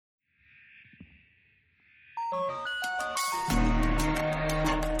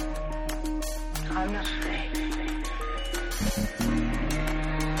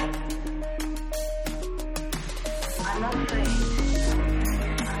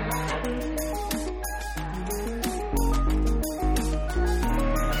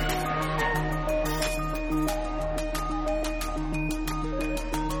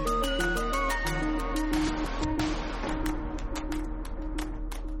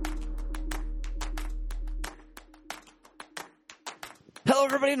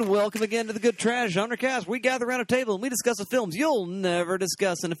Hello, everybody, and welcome again to the Good Trash Genre Cast. We gather around a table and we discuss the films you'll never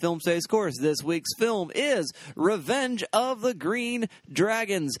discuss in a film studies course. This week's film is Revenge of the Green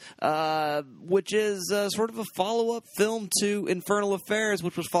Dragons, which is sort of a follow-up film to Infernal Affairs,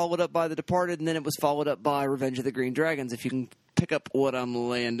 which was followed up by The Departed, and then it was followed up by Revenge of the Green Dragons, if you can pick up what I'm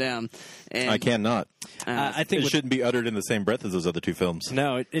laying down. And I cannot. I think it shouldn't be uttered in the same breath as those other two films.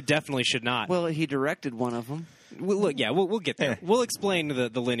 No, it definitely should not. Well, he directed one of them. We'll get there. We'll explain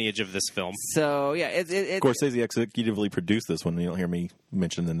the lineage of this film. So, yeah. Scorsese executively produced this one. You don't hear me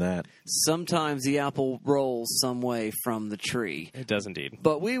mentioning that. Sometimes the apple rolls some way from the tree. It does indeed.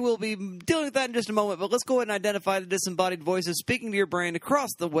 But we will be dealing with that in just a moment. But let's go ahead and identify the disembodied voices speaking to your brain across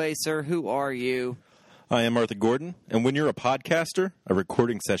the way, sir. Who are you? I am Arthur Gordon, and when you're a podcaster, a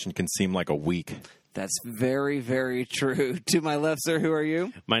recording session can seem like a week. That's very, very true. To my left, sir, who are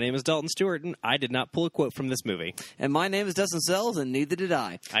you? My name is Dalton Stewart, and I did not pull a quote from this movie. And my name is Dustin Sells, and neither did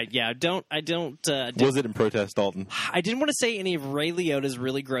I. Was it in protest, Dalton? I didn't want to say any of Ray Liotta's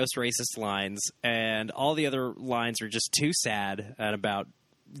really gross racist lines, and all the other lines are just too sad and about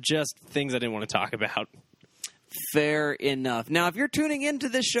just things I didn't want to talk about. Fair enough. Now, if you're tuning into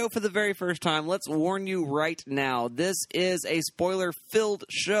this show for the very first time, let's warn you right now. This is a spoiler-filled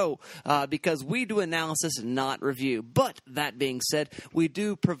show because we do analysis and not review. But that being said, we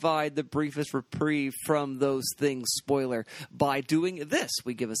do provide the briefest reprieve from those things spoiler by doing this.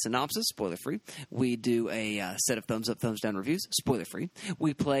 We give a synopsis, spoiler-free. We do a set of thumbs-up, thumbs-down reviews, spoiler-free.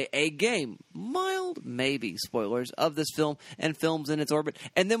 We play a game, mild, maybe, spoilers, of this film and films in its orbit.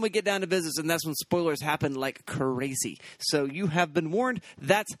 And then we get down to business, and that's when spoilers happen like crazy. So you have been warned.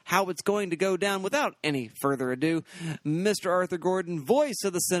 That's how it's going to go down. Without any further ado, Mr. Arthur Gordon, voice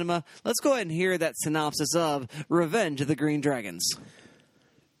of the cinema, let's go ahead and hear that synopsis of Revenge of the Green Dragons.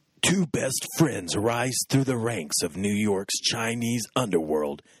 Two best friends rise through the ranks of New York's Chinese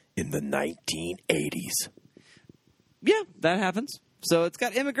underworld in the 1980s. Yeah, that happens. So it's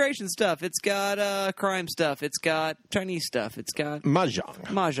got immigration stuff. It's got crime stuff. It's got Chinese stuff. It's got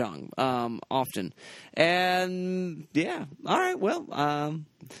mahjong, often. And yeah, all right. Well,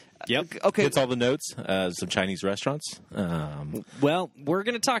 yep. Okay. Hits all the notes. Some Chinese restaurants. Well, we're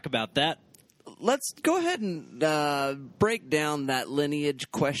going to talk about that. Let's go ahead and break down that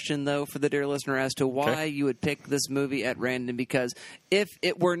lineage question, though, for the dear listener as to why you would pick this movie at random. Because if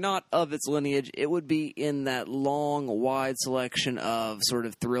it were not of its lineage, it would be in that long, wide selection of sort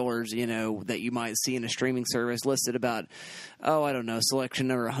of thrillers, you know, that you might see in a streaming service listed about, selection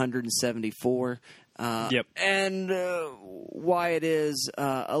number 174. Yep. And why it is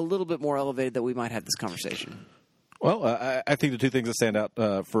a little bit more elevated that we might have this conversation. Well, I think the two things that stand out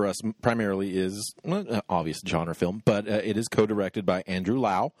for us primarily is obvious genre film, but it is co-directed by Andrew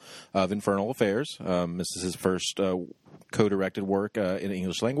Lau of Infernal Affairs. This is his first co-directed work in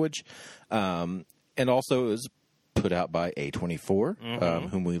English language, and also is put out by A24,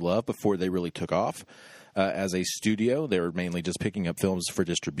 whom we love before they really took off. As a studio, they were mainly just picking up films for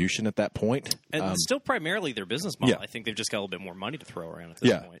distribution at that point. And still primarily their business model. Yeah. I think they've just got a little bit more money to throw around at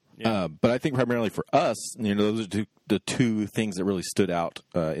this point. Yeah. But I think primarily for us, those are the two things that really stood out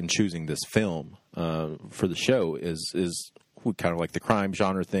in choosing this film for the show is kind of like the crime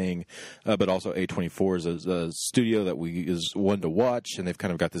genre thing, but also A24 is a studio that is one to watch, and they've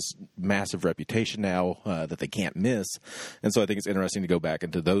kind of got this massive reputation now that they can't miss. And so I think it's interesting to go back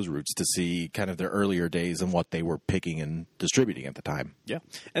into those roots to see kind of their earlier days and what they were picking and distributing at the time. Yeah.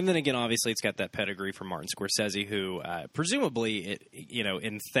 And then again, obviously, it's got that pedigree from Martin Scorsese, who presumably,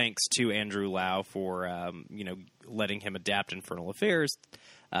 in thanks to Andrew Lau for, letting him adapt Infernal Affairs,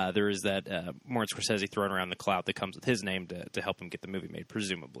 there is that Martin Scorsese throwing around the clout that comes with his name to help him get the movie made,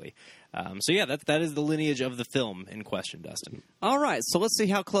 presumably. That is the lineage of the film in question, Dustin. All right, so let's see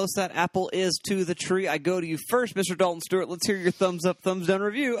how close that apple is to the tree. I go to you first, Mr. Dalton Stewart. Let's hear your thumbs up, thumbs down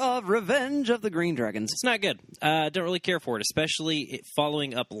review of Revenge of the Green Dragons. It's not good. Don't really care for it, especially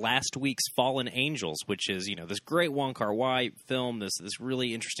following up last week's Fallen Angels, which is this great Wong Kar-wai film, this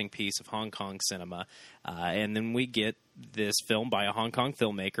really interesting piece of Hong Kong cinema, and then we get this film by a Hong Kong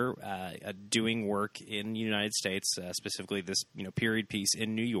filmmaker doing work in the United States, specifically this period piece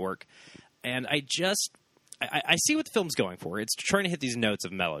in New York. And I see what the film's going for. It's trying to hit these notes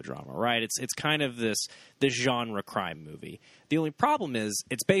of melodrama, right? It's kind of this genre crime movie. The only problem is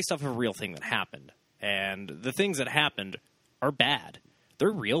it's based off of a real thing that happened. And the things that happened are bad.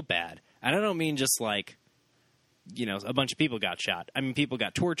 They're real bad. And I don't mean just like, a bunch of people got shot. I mean, people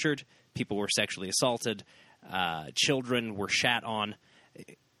got tortured. People were sexually assaulted. Children were shat on.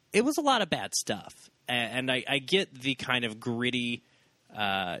 It was a lot of bad stuff. And I get the kind of gritty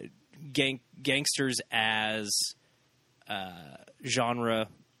gangsters as genre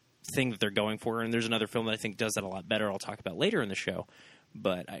thing that they're going for, and there's another film that I think does that a lot better. I'll talk about later in the show,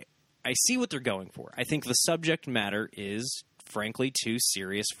 but I see what they're going for. I think the subject matter is, frankly, too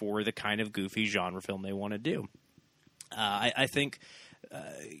serious for the kind of goofy genre film they want to do. I think,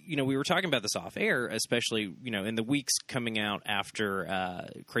 we were talking about this off air, especially, in the weeks coming out after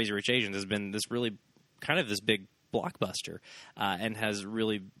Crazy Rich Asians has been this really kind of this big blockbuster, and has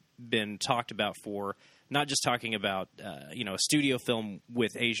really been talked about for not just talking about, a studio film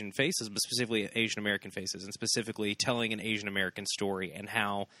with Asian faces, but specifically Asian American faces, and specifically telling an Asian American story and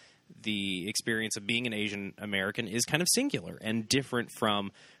how the experience of being an Asian American is kind of singular and different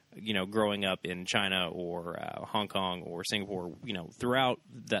from, growing up in China or Hong Kong or Singapore, throughout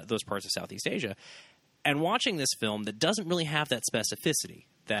those parts of Southeast Asia. And watching this film that doesn't really have that specificity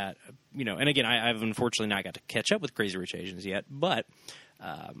that, and again, I've unfortunately not got to catch up with Crazy Rich Asians yet, but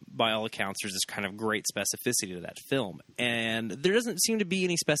by all accounts, there's this kind of great specificity to that film. And there doesn't seem to be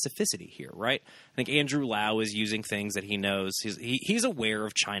any specificity here, right? I think Andrew Lau is using things that he knows. He's aware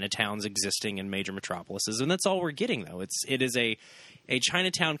of Chinatowns existing in major metropolises, and that's all we're getting, though. It is a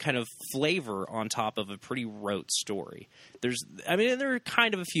Chinatown kind of flavor on top of a pretty rote story. There are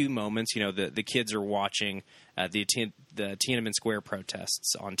kind of a few moments, the kids are watching the Tiananmen Square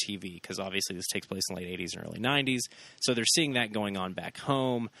protests on TV, because obviously this takes place in the late 80s and early 90s, so they're seeing that going on back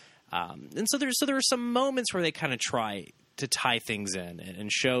home. And so there are some moments where they kind of try to tie things in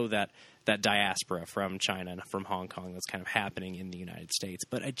and show that diaspora from China and from Hong Kong that's kind of happening in the United States.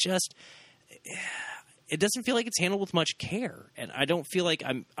 But it doesn't feel like it's handled with much care, and I don't feel like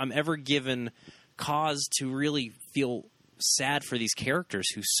I'm ever given cause to really feel sad for these characters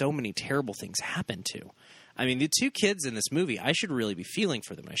who so many terrible things happen to. I mean, the two kids in this movie, I should really be feeling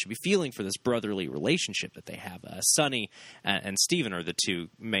for them. I should be feeling for this brotherly relationship that they have. Sonny and Steven are the two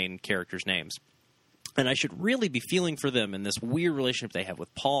main characters' names. And I should really be feeling for them in this weird relationship they have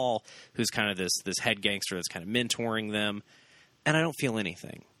with Paul, who's kind of this head gangster that's kind of mentoring them. And I don't feel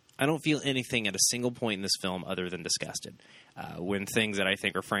anything. I don't feel anything at a single point in this film other than disgusted when things that I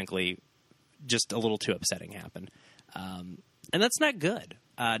think are, frankly, just a little too upsetting happen. And that's not good.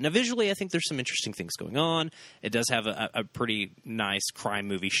 Now, visually, I think there's some interesting things going on. It does have a pretty nice crime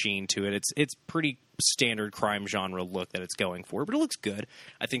movie sheen to it. It's pretty standard crime genre look that it's going for, but it looks good.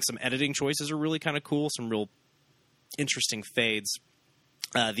 I think some editing choices are really kind of cool, some real interesting fades.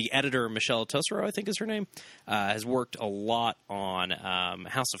 The editor, Michelle Tosero, I think is her name, has worked a lot on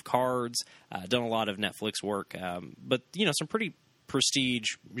House of Cards, done a lot of Netflix work, but, some pretty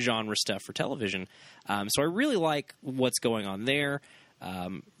prestige genre stuff for television. So I really like what's going on there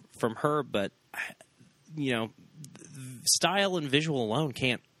from her, but, style and visual alone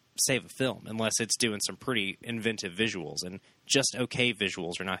can't save a film unless it's doing some pretty inventive visuals, and just okay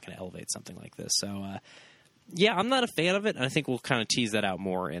visuals are not going to elevate something like this. So, yeah, I'm not a fan of it, and I think we'll kind of tease that out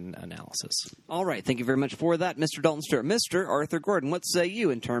more in analysis. All right, thank you very much for that, Mr. Dalton Stewart. Mr. Arthur Gordon, what say you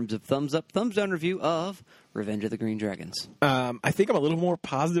in terms of thumbs up, thumbs down review of Revenge of the Green Dragons? I think I'm a little more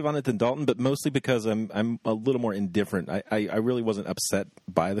positive on it than Dalton, but mostly because I'm a little more indifferent. I really wasn't upset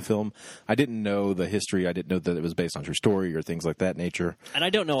by the film. I didn't know the history. I didn't know that it was based on true story or things like that nature. And I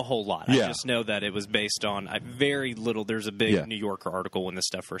don't know a whole lot. Yeah. I just know that it was based on very little. There's a big New Yorker article when this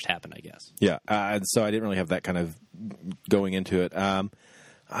stuff first happened, I guess. Yeah, and so I didn't really have that kind of going into it.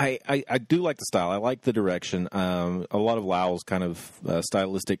 I do like the style. I like the direction. A lot of Lau's kind of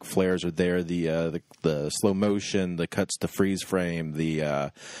stylistic flares are there. The slow motion, the cuts to freeze frame,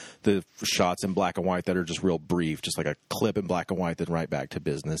 the shots in black and white that are just real brief, just like a clip in black and white, then right back to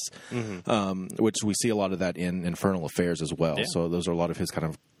business. Mm-hmm. Which we see a lot of that in Infernal Affairs as well. Yeah. So those are a lot of his kind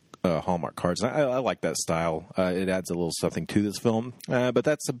of Hallmark cards. I like that style. It adds a little something to this film, but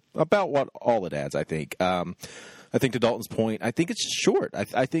that's about all it adds, I think. I think to Dalton's point, I think it's short.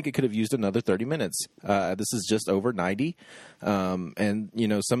 I think it could have used another 30 minutes. This is just over 90. And,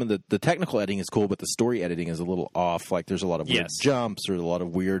 some of the technical editing is cool, but the story editing is a little off. Like there's a lot of weird jumps or a lot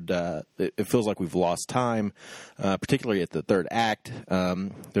of weird, it feels like we've lost time, particularly at the third act.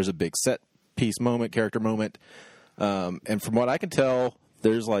 There's a big set piece moment, character moment. And from what I can tell,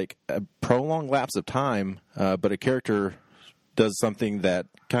 there's like a prolonged lapse of time, but a character does something that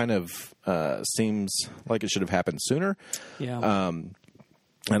kind of seems like it should have happened sooner. Yeah.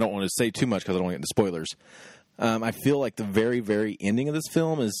 I don't want to say too much because I don't want to get into spoilers. I feel like the very, very ending of this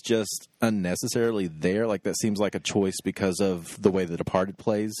film is just unnecessarily there. Like that seems like a choice because of the way The Departed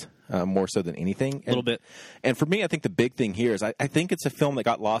plays, more so than anything. A little bit. And for me, I think the big thing here is I think it's a film that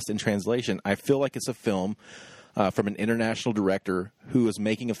got lost in translation. I feel like it's a film from an international director who was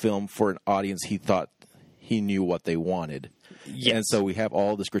making a film for an audience he thought he knew what they wanted. Yes. And so we have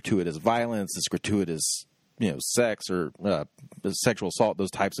all this gratuitous violence, this gratuitous sex or sexual assault,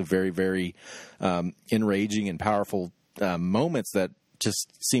 those types of very, very enraging and powerful moments that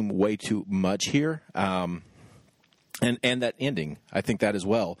just seem way too much here. And that ending, I think that as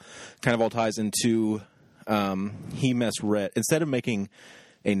well, kind of all ties into He Mess Red. Instead of making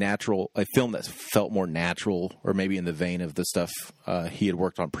a film that felt more natural, or maybe in the vein of the stuff he had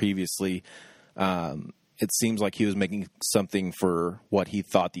worked on previously, it seems like he was making something for what he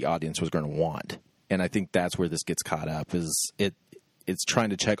thought the audience was going to want. And I think that's where this gets caught up, is it's trying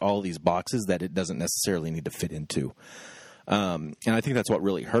to check all these boxes that it doesn't necessarily need to fit into. And I think that's what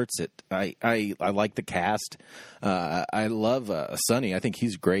really hurts it. I like the cast. I love Sonny. I think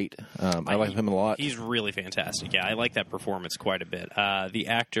he's great. I like him a lot. He's really fantastic. Yeah, I like that performance quite a bit. The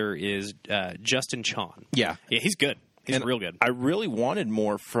actor is Justin Chon. Yeah. He's good. He's real good. I really wanted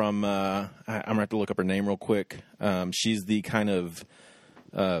more from... I'm going to have to look up her name real quick. She's the kind of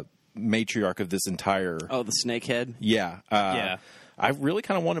matriarch of this entire... Oh, the snakehead? Yeah. Yeah. I really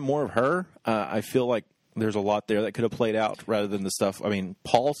kind of wanted more of her. I feel like there's a lot there that could have played out rather than the stuff. I mean,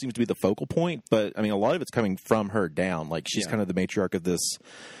 Paul seems to be the focal point, but I mean, a lot of it's coming from her down. Like, she's kind of the matriarch of this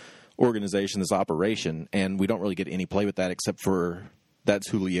organization, this operation, and we don't really get any play with that except for that's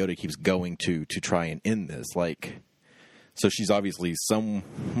who Leota keeps going to try and end this. Like, so she's obviously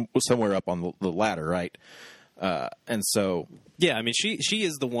somewhere up on the ladder, right? And so... Yeah, I mean, she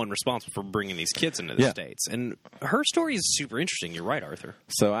is the one responsible for bringing these kids into the States. And her story is super interesting. You're right, Arthur.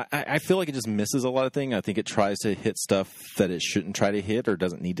 So I feel like it just misses a lot of things. I think it tries to hit stuff that it shouldn't try to hit or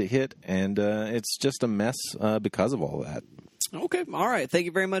doesn't need to hit. And it's just a mess because of all that. Okay. All right. Thank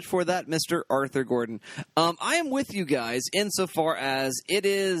you very much for that, Mr. Arthur Gordon. I am with you guys insofar as it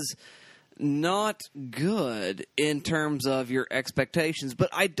is not good in terms of your expectations, but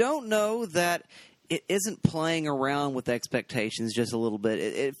I don't know that it isn't playing around with expectations just a little bit.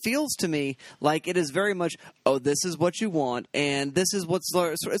 It feels to me like it is very much, oh, this is what you want, and this is what's...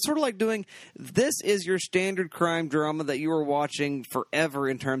 It's sort of like doing, this is your standard crime drama that you were watching forever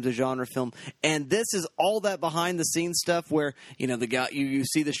in terms of genre film, and this is all that behind-the-scenes stuff where, the guy, you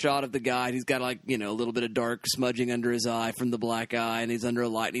see the shot of the guy, and he's got, like, a little bit of dark smudging under his eye from the black eye, and he's under a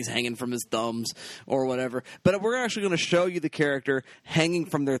light, and he's hanging from his thumbs or whatever. But we're actually going to show you the character hanging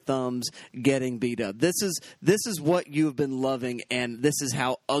from their thumbs, getting beat up. This is what you've been loving, and this is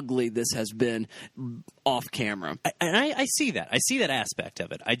how ugly this has been off camera. I see that. I see that aspect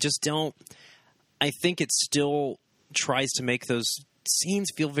of it. I just don't... I think it still tries to make those scenes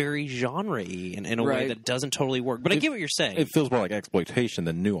feel very genre-y in a way that doesn't totally work. But I get what you're saying. It feels more like exploitation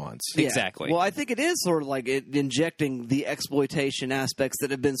than nuance. Yeah. Exactly. Well, I think it is sort of like injecting the exploitation aspects that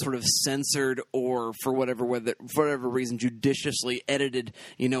have been sort of censored or for whatever reason judiciously edited,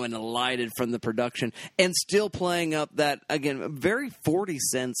 and elided from the production, and still playing up that, again, very 40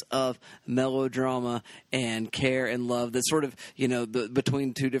 cents of melodrama and care and love that sort of,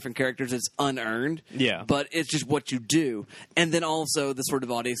 between two different characters, it's unearned. Yeah. But it's just what you do. And then also the sort of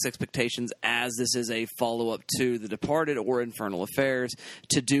audience expectations, as this is a follow-up to The Departed or Infernal Affairs,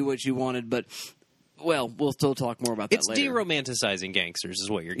 to do what you wanted, but... Well, we'll still talk more about that later. It's de-romanticizing gangsters is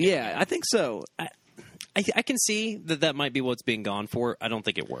what you're getting at. I think so. I can see that might be what's being gone for. I don't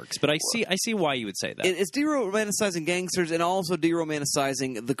think it works, but I see why you would say that. It's de-romanticizing gangsters and also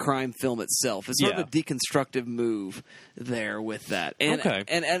de-romanticizing the crime film itself. It's sort of a deconstructive move there with that. And, okay.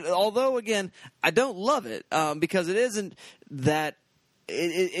 And although, again, I don't love it because it isn't that...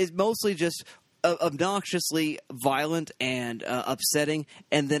 It's mostly just obnoxiously violent and upsetting,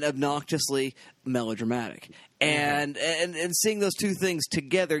 and then obnoxiously melodramatic. And seeing those two things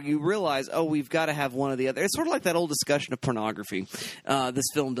together, you realize, oh, we've got to have one or the other. It's sort of like that old discussion of pornography this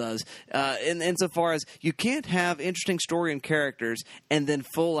film does, insofar as you can't have interesting story and characters and then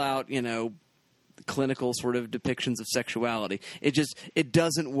full out, clinical sort of depictions of sexuality. It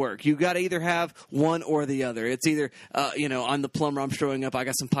doesn't work. You got to either have one or the other. It's either I'm the plumber, I'm showing up, I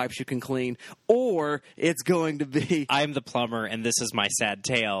got some pipes you can clean, or it's going to be I'm the plumber and this is my sad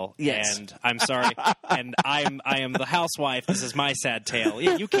tale. Yes. And I'm sorry, and I am the housewife. This is my sad tale.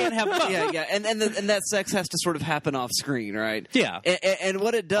 Yeah, you can't have both. yeah, and that sex has to sort of happen off screen, right? Yeah, and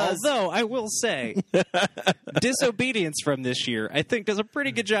what it does. Although I will say, Disobedience from this year, I think, does a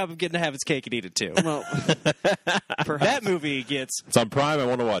pretty good job of getting to have its cake and eat it too. Well, that movie gets It's on Prime. I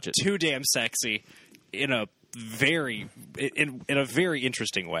want to watch it. too damn sexy in a very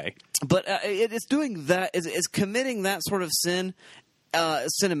interesting way. But it's doing that. It's committing that sort of sin,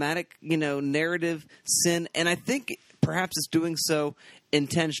 cinematic, narrative sin, and I think perhaps it's doing so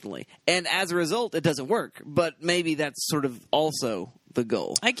intentionally. And as a result, it doesn't work. But maybe that's sort of also the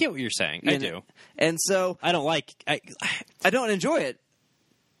goal. I get what you're saying. I do. And so I don't like. I don't enjoy it.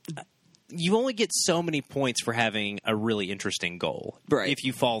 you only get so many points for having a really interesting goal. Right. If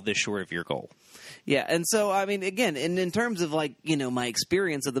you fall this short of your goal. Yeah, and so, I mean, again, in terms of, like, you know, my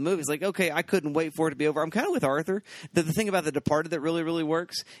experience of the movie, it's like, okay, I couldn't wait for it to be over. I'm kind of with Arthur. The thing about The Departed that really, really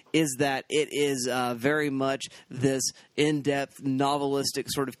works is that it is very much this in-depth, novelistic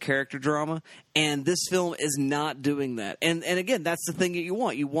sort of character drama, and this film is not doing that. And again, that's the thing that you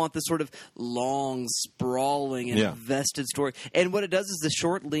want. You want this sort of long, sprawling, and invested story. And what it does is the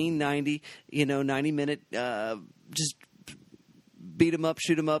short, lean 90-minute, just beat 'em up,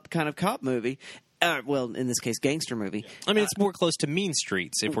 shoot 'em up kind of cop movie. Well, in this case, gangster movie. I mean, it's more close to Mean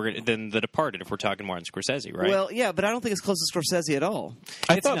Streets than The Departed if we're talking Martin Scorsese, right? Well, yeah, but I don't think it's close to Scorsese at all.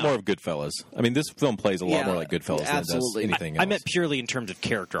 I thought more of Goodfellas. I mean, this film plays a lot more like Goodfellas absolutely. than it does anything else. I meant purely in terms of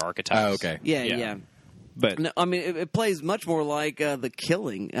character archetypes. Oh, okay. Yeah. But No, I mean, it plays much more like The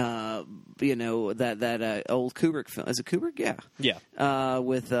Killing. That old Kubrick film. Is it Kubrick? Yeah.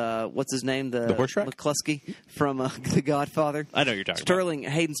 With what's his name? The Horse Track? McCluskey from The Godfather. I know what you're talking Sterling,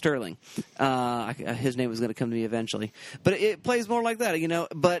 Hayden Sterling. His name was going to come to me eventually, but it plays more like that, you know.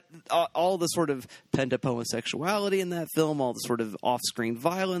 But all the sort of pent-up homosexuality in that film, all the sort of off-screen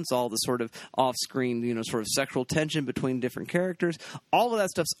violence, all the sort of off-screen, you know, sort of sexual tension between different characters, all of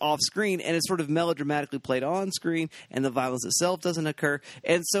that stuff's off-screen, and it's sort of melodramatically played on screen, and the violence itself doesn't occur.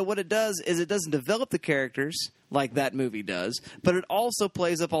 And so what it does is it doesn't develop the characters like that movie does, but it also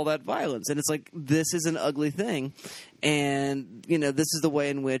plays up all that violence. And it's like, this is an ugly thing. And, you know, this is the way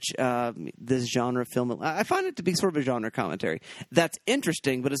in which this genre of film, I find it to be sort of a genre commentary. That's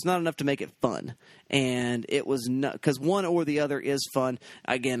interesting, but it's not enough to make it fun. And it was not, because one or the other is fun.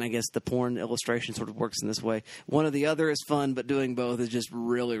 Again, I guess the porn illustration sort of works in this way. One or the other is fun, but doing both is just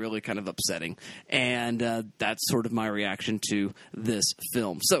really, really kind of upsetting. And that's sort of my reaction to this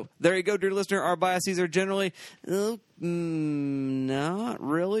film. So there you go, dear listener. Our biases are generally... not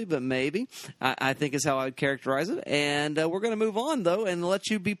really, but maybe. I think is how I would characterize it. And we're going to move on, though, and let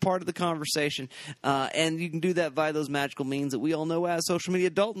you be part of the conversation. And you can do that via those magical means that we all know as social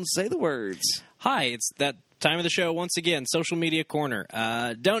media. Dalton, say the words. Hi, it's that time of the show once again, Social Media Corner.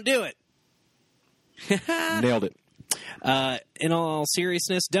 Don't do it. Nailed it. In all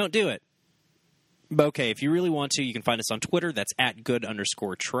seriousness, don't do it. Okay, if you really want to, you can find us on Twitter. That's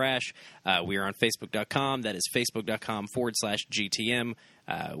 @good_trash. We are on Facebook.com. That is Facebook.com/GTM.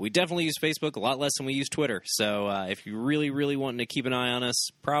 We definitely use Facebook a lot less than we use Twitter. So if you really, really want to keep an eye on us,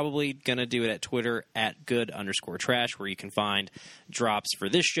 probably going to do it at Twitter @good_trash, where you can find drops for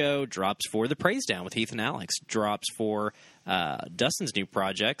this show, drops for The Praise Down with Heath and Alex, drops for Dustin's new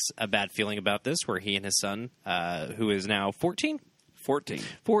projects, A Bad Feeling About This, where he and his son, who is now 14,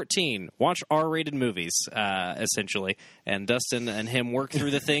 watch R-rated movies, essentially. And Dustin and him work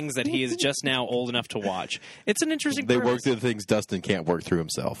through the things that he is just now old enough to watch. It's an interesting They premise. work through the things Dustin can't work through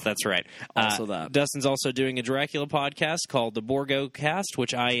himself. That's right. Also that. Dustin's also doing a Dracula podcast called The Borgo Cast,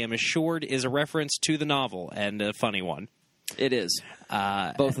 which I am assured is a reference to the novel, and a funny one. It is.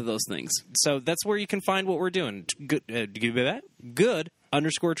 Both of those things. So that's where you can find what we're doing. Good_trash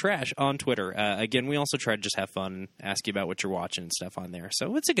on Twitter. Again, we also try to just have fun and ask you about what you're watching and stuff on there.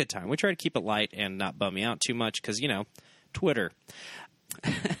 So it's a good time. We try to keep it light and not bum you out too much because, you know, Twitter.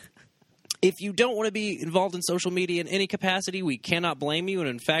 If you don't want to be involved in social media in any capacity, we cannot blame you, and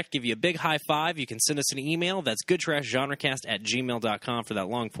in fact, give you a big high five. You can send us an email. That's goodtrashgenrecast@gmail.com for that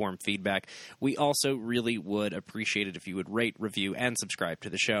long-form feedback. We also really would appreciate it if you would rate, review, and subscribe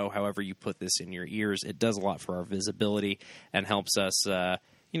to the show. However you put this in your ears, it does a lot for our visibility and helps us,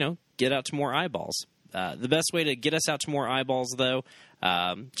 get out to more eyeballs. The best way to get us out to more eyeballs, though,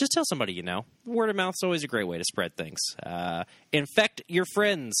 just tell somebody you know. Word of mouth is always a great way to spread things. Infect your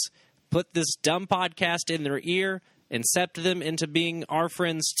friends. Put this dumb podcast in their ear, incept them into being our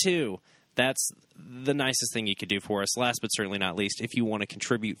friends too. That's the nicest thing you could do for us. Last but certainly not least, if you want to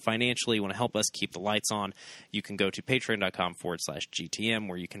contribute financially, you want to help us keep the lights on, you can go to patreon.com/GTM,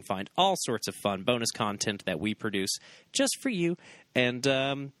 where you can find all sorts of fun bonus content that we produce just for you. And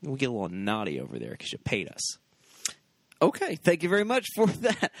we get a little naughty over there because you paid us. Okay, thank you very much for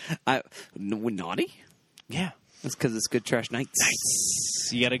that. Naughty? Yeah. That's because it's Good Trash Nights.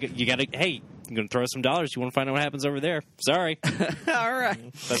 Nice. You gotta. Hey, I'm gonna throw some dollars. You want to find out what happens over there? Sorry. All right.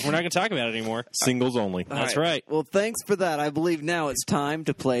 We're not gonna talk about it anymore. Singles only. That's right. Well, thanks for that. I believe now it's time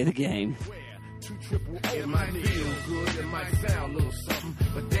to play the game. 2 triple O, it might feel good, it might sound a little something,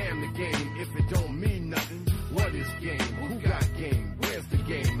 but damn the game if it don't mean nothing. What is game? Who got game? Where's the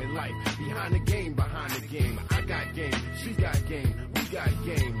game in life? Behind the game, I got game, she got game, we got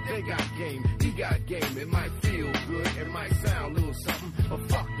game, they got game, he got game. It might feel good, it might sound a little something, but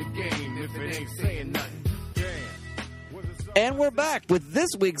fuck the game if it ain't saying nothing. Damn, was it And we're back with this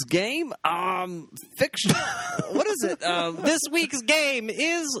week's game. Fiction. What is it? This week's game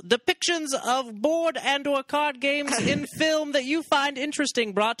is depictions of board and or card games in film that you find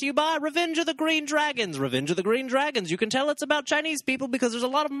interesting, brought to you by Revenge of the Green Dragons. Revenge of the Green Dragons. You can tell it's about Chinese people because there's a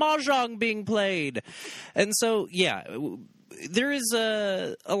lot of mahjong being played. And so, yeah, there is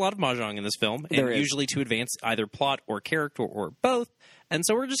a lot of mahjong in this film, and usually to advance either plot or character or both. And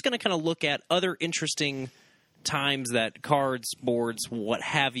so we're just going to kind of look at other interesting times that cards, boards, what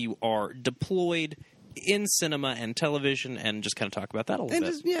have you, are deployed in cinema and television, and just kind of talk about that a little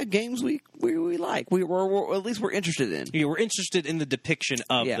bit. Just, games we like. We're at least we're interested in. Yeah, we're interested in the depiction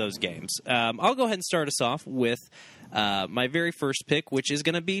of those games. I'll go ahead and start us off with my very first pick, which is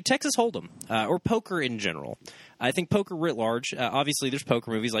going to be Texas Hold'em, or poker in general. I think poker writ large, obviously there's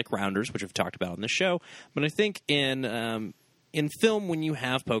poker movies like Rounders, which we've talked about on the show, but I think in film, when you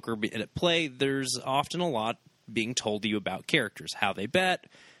have poker at play, there's often a lot being told to you about characters, how they bet,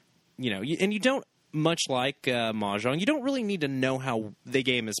 and you don't, much like mahjong, you don't really need to know how the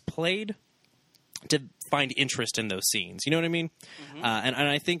game is played to find interest in those scenes. You know what I mean? Mm-hmm. And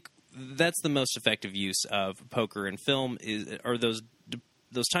I think that's the most effective use of poker in film are those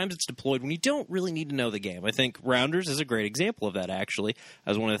times it's deployed when you don't really need to know the game. I think Rounders is a great example of that, actually.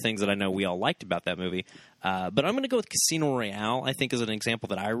 That was one of the things that I know we all liked about that movie. But I'm going to go with Casino Royale, I think, is an example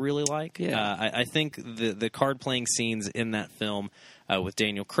that I really like. Yeah. I think the card-playing scenes in that film with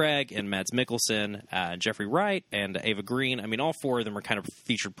Daniel Craig and Mads Mikkelsen, Jeffrey Wright, and Ava Green, I mean, all four of them are kind of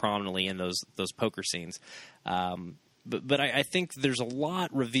featured prominently in those poker scenes. But I think there's a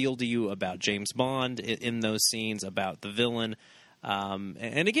lot revealed to you about James Bond in those scenes, about the villain.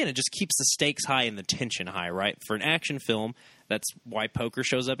 And again, it just keeps the stakes high and the tension high, right? For an action film, that's why poker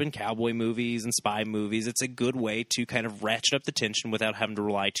shows up in cowboy movies and spy movies. It's a good way to kind of ratchet up the tension without having to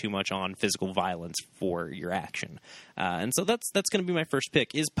rely too much on physical violence for your action. And so that's going to be my first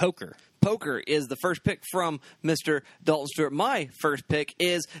pick, is poker. Poker is the first pick from Mr. Dalton Stewart. My first pick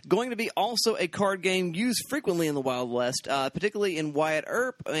is going to be also a card game used frequently in the Wild West, particularly in Wyatt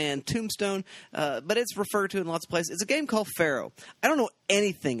Earp and Tombstone, but it's referred to in lots of places. It's a game called Faro. I don't know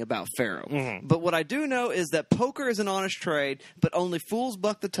anything about Faro, but what I do know is that poker is an honest trade, but only fools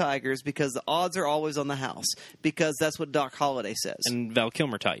buck the tigers because the odds are always on the house, because that's what Doc Holliday says. And Val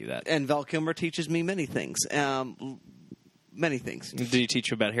Kilmer taught you that. And Val Kilmer teaches me many things. Many things. Did he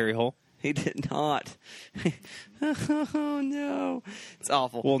teach you about Harry Hole? He did not. Oh, no. It's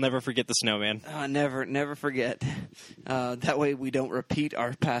awful. We'll never forget the snowman. Never forget. That way we don't repeat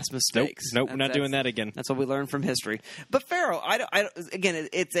our past mistakes. Nope, we're not doing that again. That's what we learn from history. But Faro, again,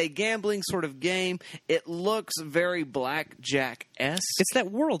 it's a gambling sort of game. It looks very blackjack-esque. It's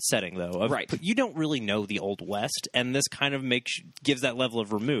that world setting, though. Right. You don't really know the Old West, and this kind of gives that level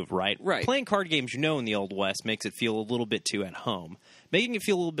of remove, right? Right. Playing card games in the Old West makes it feel a little bit too at home. Making it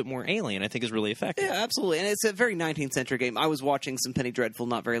feel a little bit more alien, I think, is really effective. Yeah, absolutely. And it's a very 19th century game. I was watching some Penny Dreadful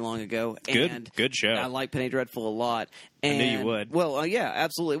not very long ago. And Good show. I like Penny Dreadful a lot. And, I knew you would. Well, yeah,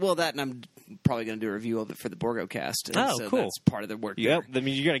 absolutely. Well, that, and I'm probably going to do a review of it for the Borgo cast. And oh, so cool. That's part of the work. Yep. I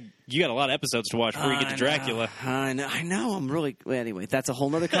mean, you got a lot of episodes to watch before you get to Dracula. I know. I'm really... Well, anyway, that's a whole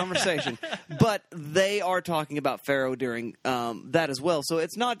nother conversation. But they are talking about Faro during that as well. So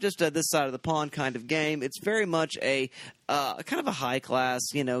it's not just a this side of the pond kind of game. It's very much a kind of a high class,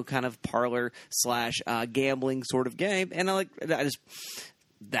 kind of parlor / gambling sort of game. And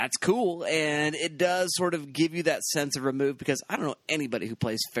that's cool, and it does sort of give you that sense of remove, because I don't know anybody who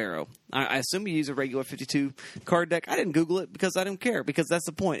plays Faro. I assume you use a regular 52 card deck. I didn't Google it because I don't care, because that's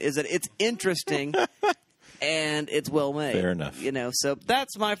the point, is that it's interesting and it's well made. Fair enough. So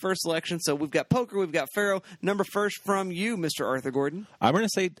that's my first selection. So we've got poker, we've got Faro. Number first from you, Mr. Arthur Gordon. I'm going to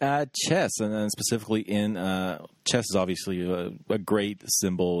say chess, and then specifically in chess is obviously a great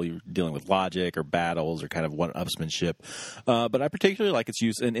symbol. You're dealing with logic or battles or kind of one-upsmanship. But I particularly like its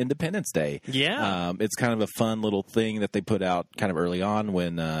use in Independence Day. Yeah. It's kind of a fun little thing that they put out kind of early on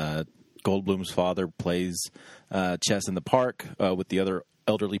when Goldblum's father plays chess in the park with the other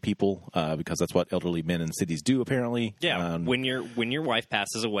elderly people, because that's what elderly men in cities do, apparently. Yeah, when your wife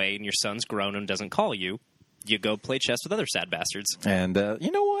passes away and your son's grown and doesn't call you, you go play chess with other sad bastards. And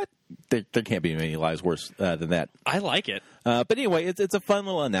you know what? There can't be many lives worse than that. I like it. But anyway, it's a fun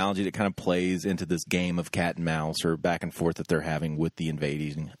little analogy that kind of plays into this game of cat and mouse or back and forth that they're having with the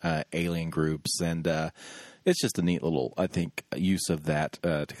invading alien groups. And it's just a neat little, I think, use of that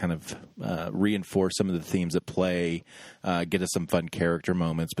to kind of reinforce some of the themes at play, get us some fun character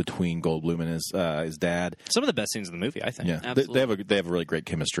moments between Goldblum and his dad. Some of the best scenes in the movie, I think. Yeah, Absolutely. they have a really great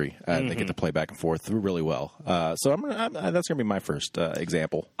chemistry. They get to play back and forth really well. So that's going to be my first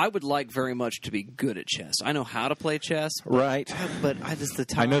example. I would like very much to be good at chess. I know how to play chess, Right. but I just the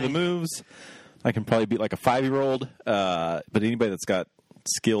time. I know the moves. I can probably beat like a 5-year-old. But anybody that's got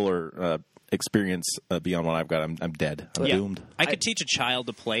skill or experience beyond what I've got, I'm dead. I'm doomed. I could teach a child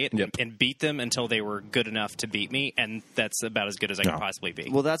to play it Yep. and beat them until they were good enough to beat me, and that's about as good as I could possibly be.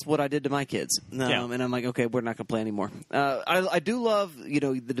 Well, that's what I did to my kids, Yeah. and I'm like, okay, we're not going to play anymore. I do love,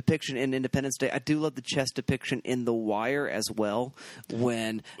 the depiction in Independence Day. I do love the chess depiction in The Wire as well.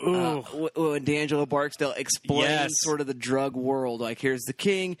 When D'Angelo Barksdale explains sort of the drug world, like here's the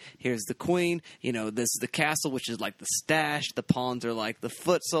king, here's the queen. This is the castle, which is like the stash. The pawns are like the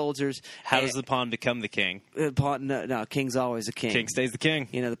foot soldiers. How does the pawn become the king? No, king's always a king. King stays the king.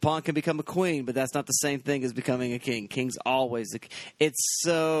 The pawn can become a queen, but that's not the same thing as becoming a king. King's always the king. It's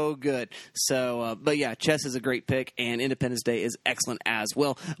so good. So, but yeah, chess is a great pick, and Independence Day is excellent as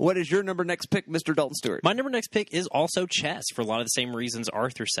well. What is your next pick, Mr. Dalton Stewart? My next pick is also chess for a lot of the same reasons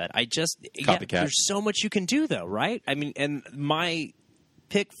Arthur said. Copycat. There's so much you can do, though, right? I mean, and my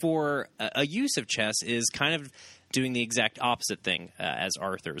pick for a use of chess is kind of doing the exact opposite thing as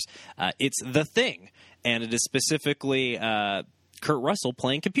Arthur's. It's The Thing, and it is specifically Kurt Russell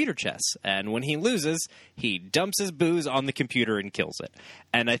playing computer chess. And when he loses, he dumps his booze on the computer and kills it.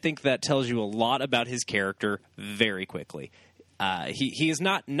 And I think that tells you a lot about his character very quickly. He is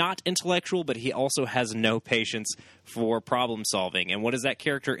not intellectual, but he also has no patience for problem solving. And what does that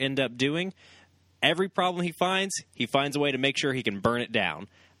character end up doing? Every problem he finds a way to make sure he can burn it down.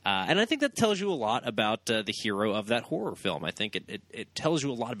 And I think that tells you a lot about the hero of that horror film. I think it tells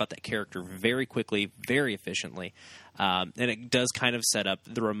you a lot about that character very quickly, very efficiently. And it does kind of set up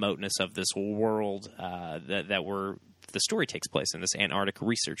the remoteness of this world the story takes place in this Antarctic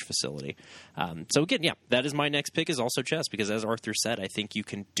research facility. So again, that is my next pick, is also chess, because as Arthur said, I think you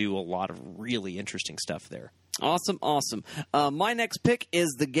can do a lot of really interesting stuff there. Awesome. My next pick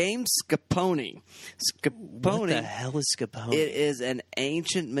is the game Scapone. What the hell is Scapone? It is an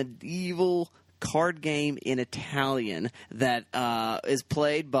ancient medieval card game in Italian that is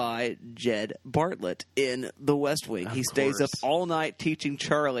played by Jed Bartlett in The West Wing. He stays up all night teaching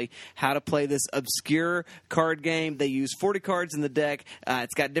Charlie how to play this obscure card game. They use 40 cards in the deck.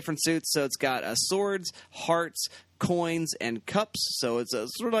 It's got different suits, so it's got swords, hearts, coins, and cups. So it's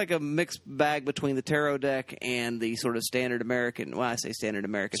sort of like a mixed bag between the tarot deck and the sort of standard American, well, I say standard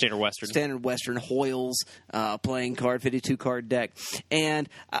American. Standard Western Hoyles playing card, 52-card deck. And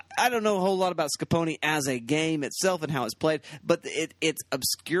I don't know a whole lot about Scapone as a game itself and how it's played, but it's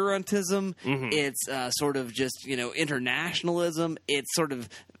obscurantism. Mm-hmm. It's sort of just, internationalism. It's sort of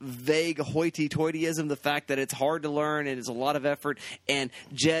vague hoity-toityism, the fact that it's hard to learn and it's a lot of effort. And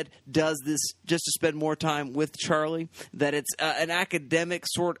Jed does this just to spend more time with Charlie. That it's an academic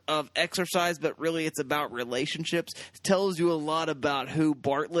sort of exercise, but really it's about relationships. It tells you a lot about who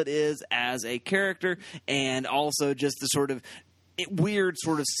Bartlett is as a character, and also just the sort of weird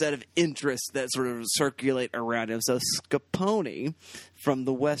sort of set of interests that sort of circulate around him. So Scapone from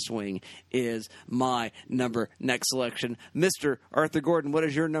The West Wing is my next selection. Mr. Arthur Gordon, what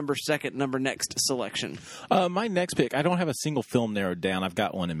is your next selection? My next pick, I don't have a single film narrowed down. I've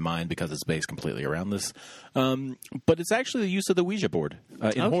got one in mind because it's based completely around this. But it's actually the use of the Ouija board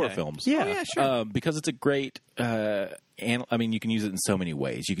in horror films. Yeah, yeah, sure. Because it's a great... you can use it in so many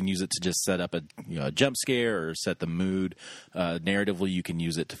ways. You can use it to just set up a jump scare or set the mood. Narratively, you can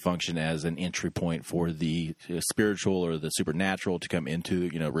use it to function as an entry point for the spiritual or the supernatural to come into,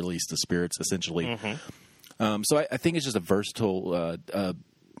 release the spirits, essentially. Mm-hmm. So I think it's just a versatile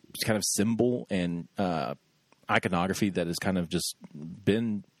kind of symbol and iconography that has kind of just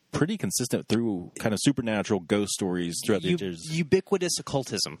been pretty consistent through kind of supernatural ghost stories throughout the years. Ubiquitous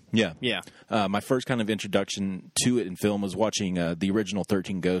occultism. Yeah. Yeah. My first kind of introduction to it in film was watching the original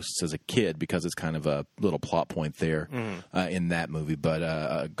 13 Ghosts as a kid, because it's kind of a little plot point there in that movie.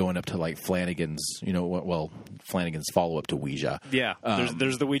 But going up to like Flanagan's, Flanagan's follow-up to Ouija. Yeah.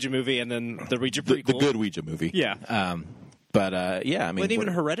 There's the Ouija movie and then the Ouija prequel. The good Ouija movie. Yeah. But even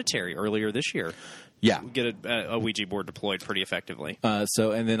Hereditary earlier this year. Yeah. Get a Ouija board deployed pretty effectively. And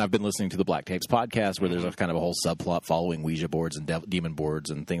then I've been listening to the Black Tapes podcast, where there's a kind of a whole subplot following Ouija boards and demon boards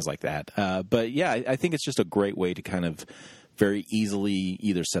and things like that. But yeah, I think it's just a great way to kind of very easily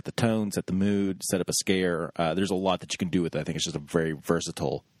either set the tone, set the mood, set up a scare. There's a lot that you can do with it. I think it's just a very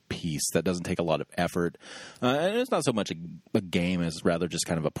versatile piece that doesn't take a lot of effort. And it's not so much a game as rather just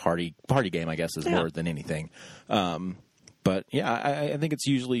kind of a party game, I guess, is more than anything. But yeah, I think it's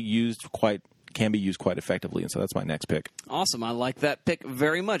usually can be used quite effectively, and so that's my next pick. Awesome. I like that pick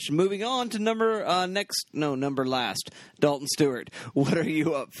very much. Moving on to number last. Dalton Stewart, what are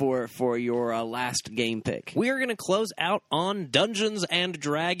you up for your last game pick? We are going to close out on Dungeons and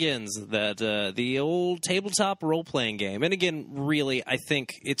Dragons, the old tabletop role-playing game. And again, really, I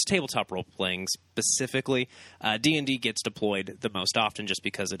think it's tabletop role-playing specifically. D&D gets deployed the most often just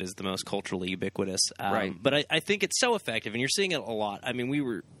because it is the most culturally ubiquitous. Right. But I think it's so effective, and you're seeing it a lot. I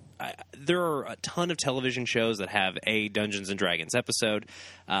mean, there are a ton of television shows that have a Dungeons and Dragons episode.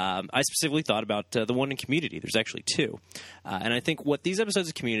 I specifically thought about the one in Community. There's actually two. And I think what these episodes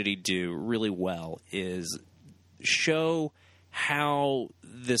of Community do really well is show how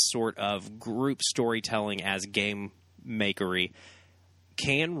this sort of group storytelling as game makery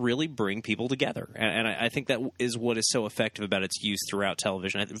can really bring people together. And I think that is what is so effective about its use throughout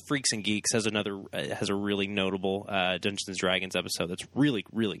television. I think Freaks and Geeks has a really notable Dungeons and Dragons episode that's really,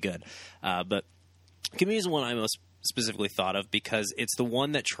 really good. But Community is the one I most specifically thought of because it's the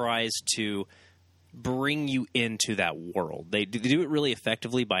one that tries to bring you into that world. They do it really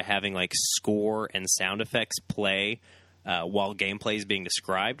effectively by having like score and sound effects play while gameplay is being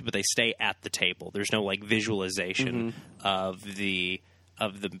described, but they stay at the table. There's no like visualization of the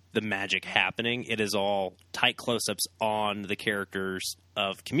magic happening. It is all tight close-ups on the characters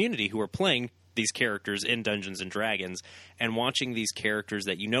of Community who are playing these characters in Dungeons and Dragons, and watching these characters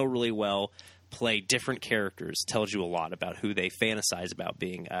that you know really well play different characters tells you a lot about who they fantasize about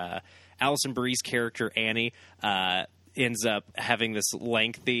being. Alison Brie's character, Annie, ends up having this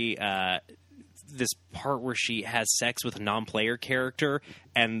lengthy this part where she has sex with a non-player character,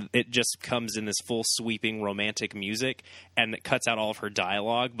 and it just comes in this full sweeping romantic music, and it cuts out all of her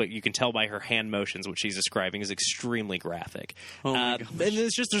dialogue, but you can tell by her hand motions what she's describing is extremely graphic. And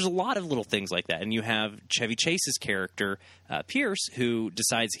there's a lot of little things like that. And you have Chevy Chase's character, Pierce, who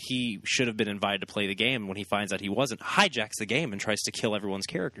decides he should have been invited to play the game. When he finds out he wasn't, hijacks the game and tries to kill everyone's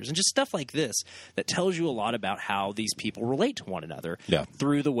characters. And just stuff like this that tells you a lot about how these people relate to one another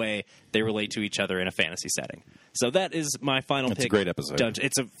through the way they relate to each other in a fantasy setting. So that is my final pick. It's a great episode.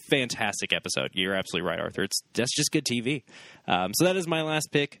 It's a fantastic episode. You're absolutely right, Arthur. That's just good TV. So that is my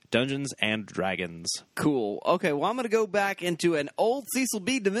last pick, Dungeons and Dragons. Cool. Okay, well, I'm going to go back into an old Cecil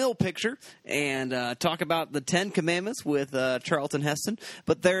B. DeMille picture and talk about the Ten Commandments with Charlton Heston.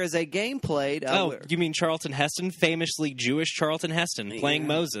 But there is a game played. You mean Charlton Heston, famously Jewish Charlton Heston, playing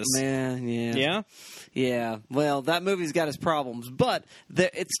Moses? Man, yeah. Yeah? Yeah. Well, that movie's got its problems, but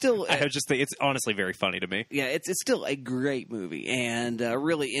it's still... it's honestly very funny to me. Yeah, it's still a great movie and a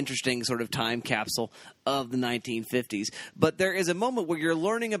really interesting sort of time capsule of the 1950s. But there is a moment where you're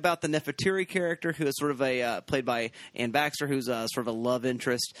learning about the Nefertiti character, who is sort of played by Anne Baxter, who's sort of a love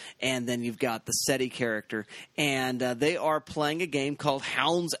interest, and then you've got the SETI character, and they are playing a game called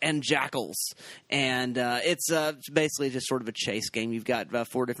Hounds and Jackals, and it's basically just sort of a chase game. You've got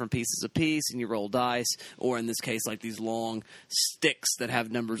 4 different pieces apiece, and you roll dice, or in this case, like these long sticks that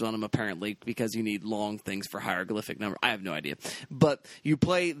have numbers on them, apparently, because you need long things for hieroglyphic number. I have no idea. But you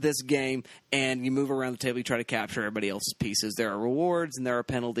play this game, and you move around the table, you try to capture everybody else's pieces. There are rewards, and there are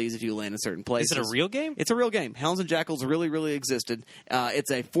penalties if you land in certain places. Is it a real game? It's a real game. Hounds and Jackals really, really existed.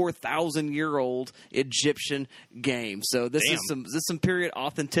 It's a 4,000-year-old Egyptian game. So this is some period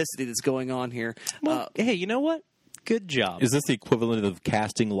authenticity that's going on here. Well, hey, you know what? Good job. Is this the equivalent of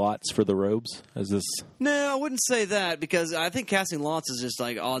casting lots for the robes? Is this? No, I wouldn't say that, because I think casting lots is just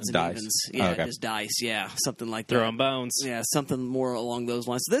like odds and Dice. evens. Yeah, okay. Just dice. Yeah, something like that. Throwing bones. Yeah, something more along those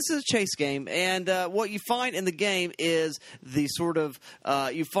lines. So this is a chase game, and what you find in the game is the sort of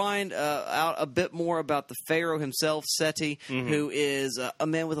you find out a bit more about the pharaoh himself, Seti, who is a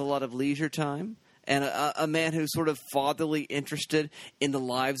man with a lot of leisure time. And a man who's sort of fatherly interested in the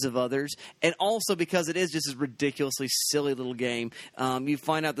lives of others. And also because it is just a ridiculously silly little game, you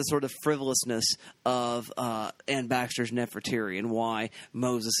find out the sort of frivolousness of Anne Baxter's Nefertiti and why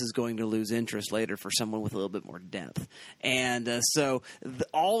Moses is going to lose interest later for someone with a little bit more depth. And so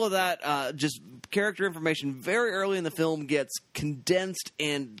all of that just character information very early in the film gets condensed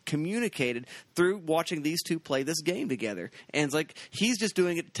and communicated through watching these two play this game together. And it's like he's just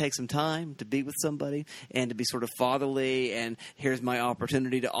doing it to take some time to be with somebody and to be sort of fatherly, and here's my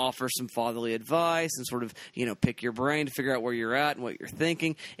opportunity to offer some fatherly advice and sort of, pick your brain to figure out where you're at and what you're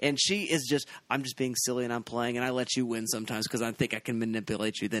thinking. And she is just, I'm just being silly and I'm playing, and I let you win sometimes because I think I can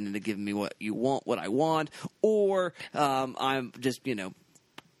manipulate you then into giving me what you want, what I want, or I'm just,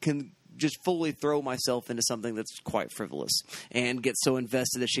 just fully throw myself into something that's quite frivolous and get so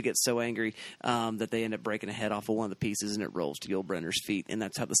invested that she gets so angry that they end up breaking a head off of one of the pieces and it rolls to Yulbrenner's feet, and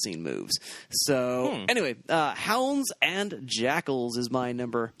that's how the scene moves. So anyway, Hounds and Jackals is my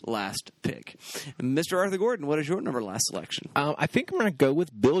number last pick. Mr. Arthur Gordon, what is your number last selection? I think I'm going to go with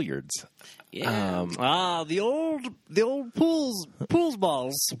billiards. Yeah. The old pools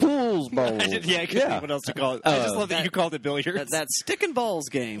balls. Pools balls. I couldn't think of what else to call it. I just love that you called it billiards. That stick and balls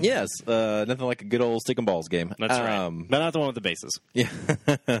game. Yes, nothing like a good old stick and balls game. That's right. But not the one with the bases.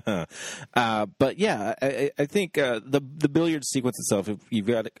 Yeah, but yeah, I think the billiards sequence itself. If you've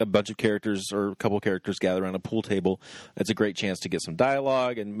got a bunch of characters or a couple of characters gathered around a pool table, it's a great chance to get some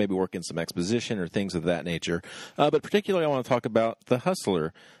dialogue and maybe work in some exposition or things of that nature. But particularly, I want to talk about The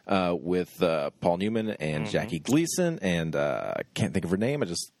Hustler with Paul Newman and Jackie Gleason, and I can't think of her name.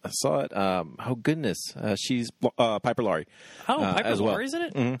 I saw it. Oh goodness, she's Piper Laurie. Oh, Piper as well. Laurie, isn't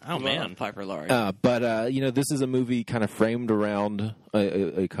it? Mm-hmm. Oh man, Piper Laurie. But this is a movie kind of framed around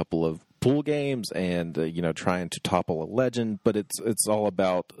a couple of pool games and trying to topple a legend, but it's all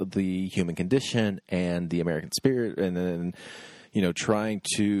about the human condition and the American spirit, and then trying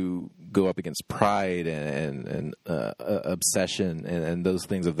to go up against pride and obsession and those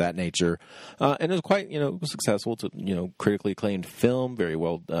things of that nature. And it was quite, successful. It's a, critically acclaimed film, very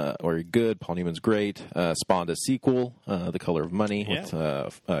well, very good. Paul Newman's great. Spawned a sequel, The Color of Money, with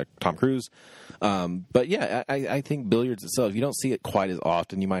Tom Cruise. But yeah, I think billiards itself, you don't see it quite as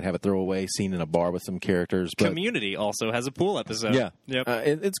often. You might have a throwaway scene in a bar with some characters. But Community also has a pool episode. Yeah. Yep.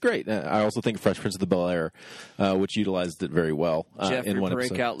 It's great. I also think Fresh Prince of the Bel-Air, which utilized it very well Jeffrey in one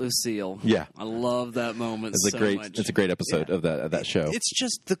breakout episode. Lucille. Yeah. I love that moment It's a great episode of that show. It's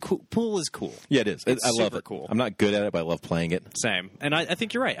just the pool is cool. Yeah, it is. It's I love super it. cool. I'm not good at it, but I love playing it. Same. And I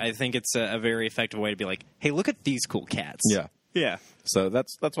think you're right. I think it's a very effective way to be like, hey, look at these cool cats. Yeah. Yeah. So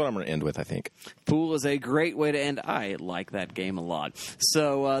that's what I'm going to end with, I think. Pool is a great way to end. I like that game a lot.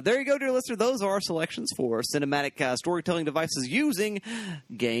 So there you go, dear listener. Those are our selections for cinematic storytelling devices using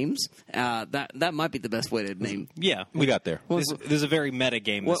games. That might be the best way to name. Yeah. We got there. There's a very meta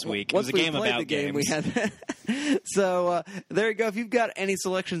game this week. It was a game about the game, games. we had. So there you go. If you've got any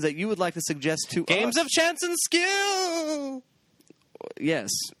selections that you would like to suggest to Games us, of chance and skill. yes.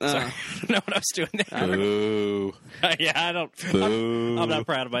 Sorry. I don't know what I was doing there. Boo. Yeah, I don't. Boo. I'm not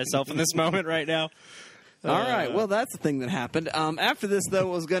proud of myself in this moment right now. All right. Well, that's the thing that happened. After this, though,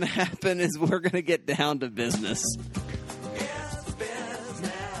 what's going to happen is we're going to get down to business.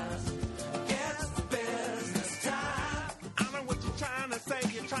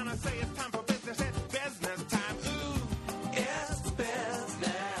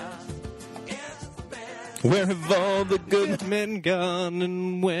 Where have all the good men gone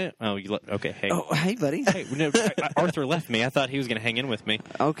and went? Oh, okay. Hey. Oh, hey, buddy. Hey, no, Arthur left me. I thought he was going to hang in with me.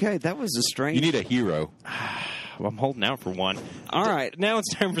 Okay, that was a strange. You need a hero. Well, I'm holding out for one. All right. Now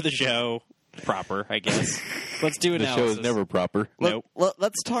it's time for the show proper, I guess. Let's do The analysis. show is never proper. Nope.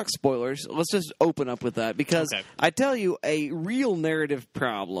 Let's talk spoilers. Let's just open up with that because Okay. I tell you, a real narrative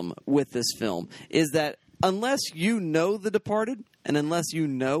problem with this film is that unless you know The Departed and unless you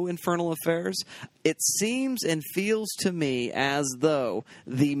know Infernal Affairs, it seems and feels to me as though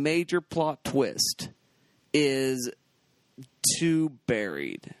the major plot twist is too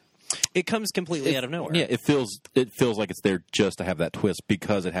buried. It comes completely out of nowhere. Yeah, it feels like it's there just to have that twist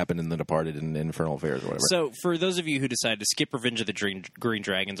because it happened in The Departed and Infernal Affairs or whatever. So, for those of you who decided to skip Revenge of the Green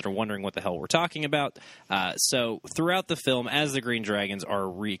Dragons and are wondering what the hell we're talking about, so throughout the film, as the Green Dragons are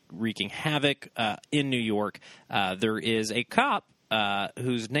wreaking havoc in New York, there is a cop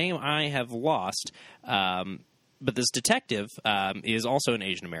whose name I have lost, but this detective is also an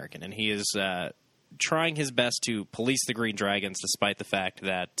Asian American, and he is trying his best to police the Green Dragons despite the fact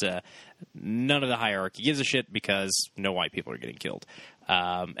that none of the hierarchy gives a shit because no white people are getting killed.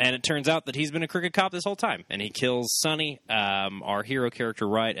 And it turns out that he's been a crooked cop this whole time, and he kills Sonny. Our hero character,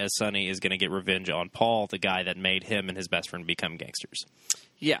 Wright, as Sonny, is going to get revenge on Paul, the guy that made him and his best friend become gangsters.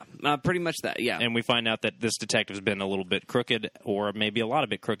 Yeah, pretty much that, yeah. And we find out that this detective's been a little bit crooked, or maybe a lot of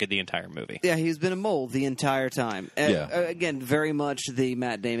bit crooked the entire movie. Yeah, he's been a mole the entire time. Yeah. Again, very much the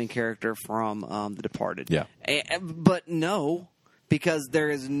Matt Damon character from The Departed. Yeah. But no, because there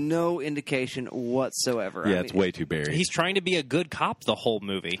is no indication whatsoever. yeah, I it's mean, way too buried. He's trying to be a good cop the whole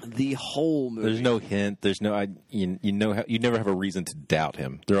movie. the whole movie. There's no hint. There's no. You never have a reason to doubt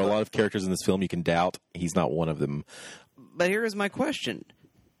him. There are a lot of characters in this film you can doubt. He's not one of them. But here is my question.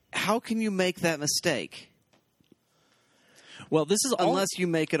 How can you make that mistake Well, this is all... unless you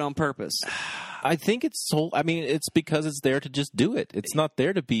make it on purpose? I think it's so. I mean, it's because it's there to just do it. It's not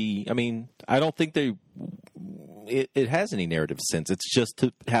there to be. I mean, I don't think they it has any narrative sense. It's just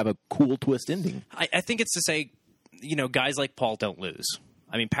to have a cool twist ending. I think it's to say, guys like Paul don't lose.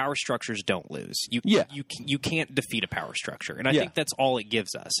 I mean, power structures don't lose. You can't defeat a power structure, and I think that's all it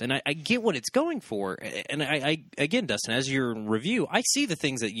gives us. And I get what it's going for. And I again, Dustin, as your review, I see the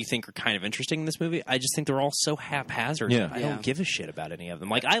things that you think are kind of interesting in this movie. I just think they're all so haphazard. Yeah. I don't give a shit about any of them.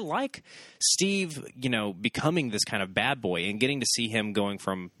 Like, I like Steve, becoming this kind of bad boy, and getting to see him going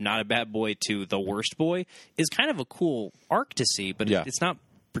from not a bad boy to the worst boy is kind of a cool arc to see. But it's not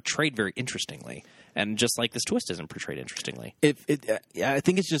portrayed very interestingly. And just like this twist isn't portrayed interestingly. I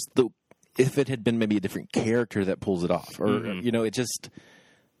think it's just if it had been maybe a different character that pulls it off, or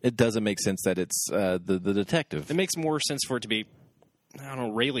it doesn't make sense that it's the detective. It makes more sense for it to be, I don't know,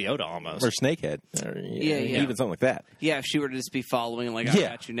 Ray Liotta almost, or Snakehead, or even something like that. Yeah, if she were to just be following, like, I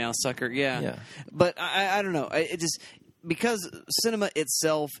got you now, sucker. Yeah. But I don't know. It just, because cinema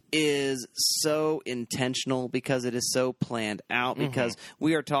itself is so intentional, because it is so planned out, because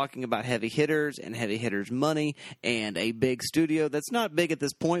we are talking about heavy hitters and heavy hitters' money and a big studio that's not big at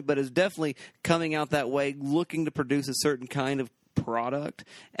this point, but is definitely coming out that way, looking to produce a certain kind of product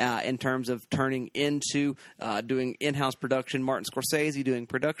in terms of turning into doing in-house production. Martin Scorsese doing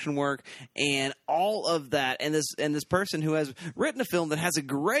production work and all of that, and this person who has written a film that has a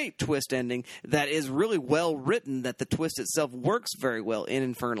great twist ending that is really well written, that the twist itself works very well in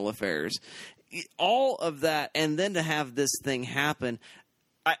Infernal Affairs. All of that, and then to have this thing happen.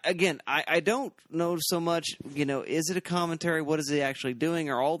 I don't know so much, is it a commentary? What is he actually doing?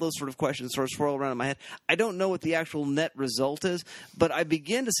 Or all those sort of questions sort of swirl around in my head. I don't know what the actual net result is, but I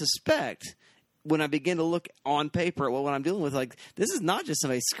begin to suspect, when I begin to look on paper at what I'm dealing with, like, this is not just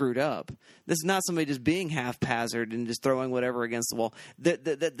somebody screwed up. This is not somebody just being haphazard and just throwing whatever against the wall.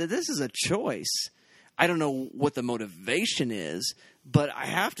 This is a choice. I don't know what the motivation is, but I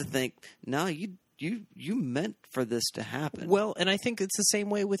have to think, no, you meant for this to happen. Well, and I think it's the same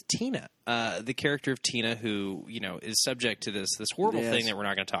way with Tina, the character of Tina, who is subject to this horrible thing that we're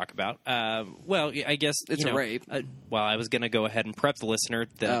not going to talk about. Well, I guess it's a rape. Well, I was going to go ahead and prep the listener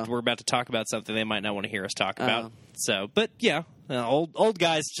that we're about to talk about something they might not want to hear us talk about. So, but old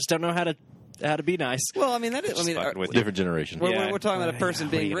guys just don't know how to be nice. Well, I mean, that is. I mean, different generation. We're talking about a person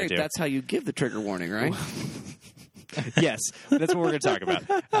being raped. That's how you give the trigger warning, right? Yes, that's what we're going to talk about.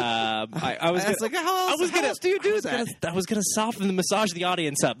 I was like, how else do you do that? I was going to soften the massage the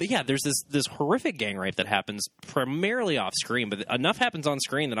audience up, but yeah, there's this horrific gang rape that happens primarily off screen, but enough happens on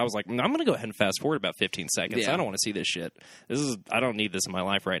screen that I was like, I'm going to go ahead and fast forward about 15 seconds. I don't want to see this shit. I don't need this in my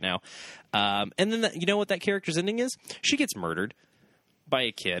life right now. And then you know what that character's ending is? She gets murdered by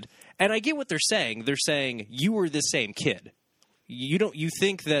a kid, and I get what they're saying. They're saying you were the same kid. You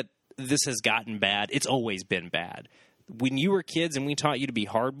think that this has gotten bad. It's always been bad. When you were kids and we taught you to be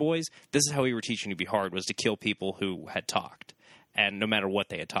hard boys, this is how we were teaching you to be hard, was to kill people who had talked, and no matter what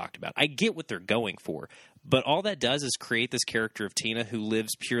they had talked about. I get what they're going for, but all that does is create this character of Tina who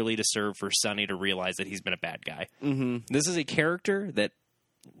lives purely to serve for Sonny to realize that he's been a bad guy. Mm-hmm. This is a character that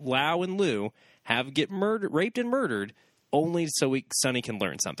Lau and Lou get raped and murdered only so Sonny can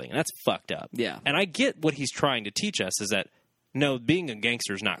learn something, and that's fucked up. Yeah. And I get what he's trying to teach us is that, no, being a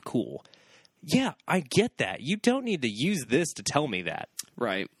gangster is not cool. Yeah, I get that. You don't need to use this to tell me that.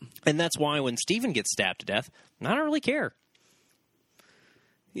 Right. And that's why when Steven gets stabbed to death, I don't really care.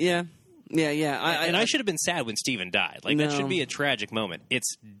 Yeah. I should have been sad when Steven died. Like, that should be a tragic moment.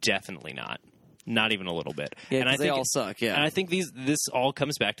 It's definitely not. Not even a little bit. Yeah, and I think they all suck, yeah. And I think this all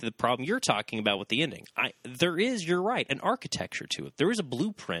comes back to the problem you're talking about with the ending. There is, you're right, an architecture to it. There is a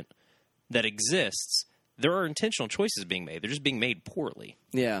blueprint that exists. There are intentional choices being made. They're just being made poorly.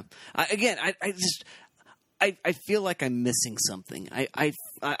 Yeah. I feel like I'm missing something.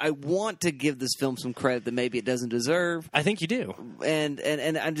 I want to give this film some credit that maybe it doesn't deserve. I think you do. And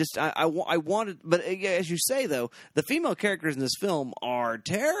I wanted, but as you say though, the female characters in this film are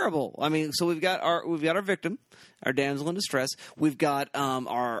terrible. I mean, so we've got our victim, our damsel in distress. We've got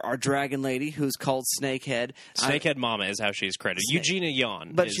our dragon lady who's called Snakehead. Snakehead Mama is how she's credited. Eugenia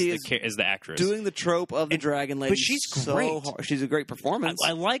Yon, but she is the actress doing the trope of the dragon lady. But she's great. She's a great performance.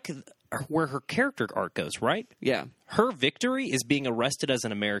 I like where her character arc goes, right? Yeah. Her victory is being arrested as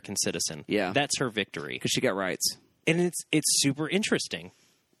an American citizen. Yeah. That's her victory. Because she got rights. And it's super interesting.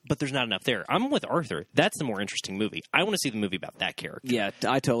 But there's not enough there. I'm with Arthur. That's the more interesting movie. I want to see the movie about that character. Yeah,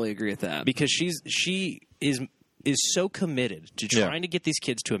 I totally agree with that. Because she is so committed to trying to get these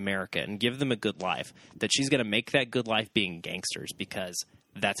kids to America and give them a good life that she's going to make that good life being gangsters, because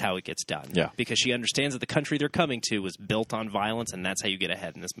that's how it gets done. Yeah. Because she understands that the country they're coming to was built on violence, and that's how you get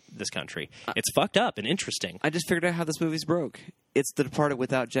ahead in this country. It's fucked up and interesting. I just figured out how this movie's broke. It's The Departed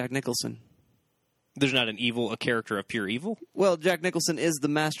without Jack Nicholson. There's not a character of pure evil? Well, Jack Nicholson is the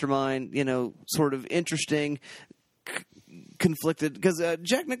mastermind, sort of interesting, conflicted, because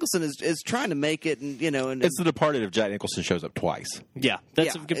Jack Nicholson is trying to make it, and It's The Departed if Jack Nicholson shows up twice. Yeah,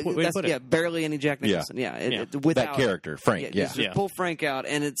 that's a good way to put it. Yeah, barely any Jack Nicholson. Yeah, without that character, Frank. Yeah, just pull Frank out,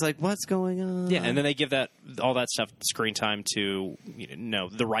 and it's like, what's going on? Yeah, and then they give all that stuff screen time to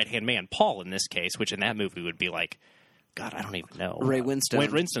the right hand man, Paul in this case, which in that movie would be like, God, I don't even know, Ray Winstone.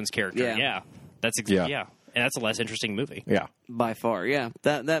 Wayne Winstone's character. Yeah. That's Yeah. and that's a less interesting movie. Yeah. By far, yeah.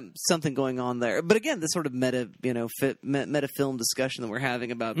 That something going on there. But again, this sort of meta film discussion that we're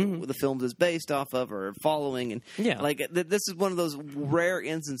having about the film is based off of or following, and this is one of those rare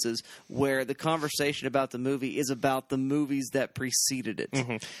instances where the conversation about the movie is about the movies that preceded it.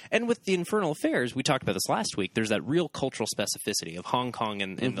 Mm-hmm. And with the Infernal Affairs, we talked about this last week. There's that real cultural specificity of Hong Kong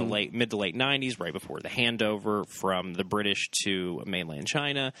in the mid to late 90s, right before the handover from the British to mainland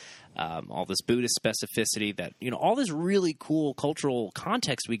China. All this Buddhist specificity that, all this really cool cultural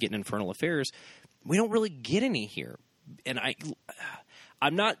context we get in Infernal Affairs, we don't really get any here. And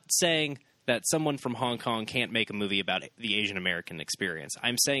I'm not saying that someone from Hong Kong can't make a movie about the Asian American experience.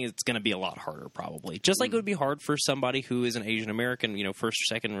 I'm saying it's going to be a lot harder, probably. Just like it would be hard for somebody who is an Asian American, first,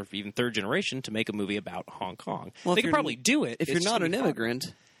 second, or even third generation to make a movie about Hong Kong. Well, they could probably do it. If you're not an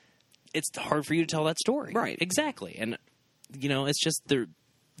immigrant. It's hard for you to tell that story. Right. Exactly. And, it's just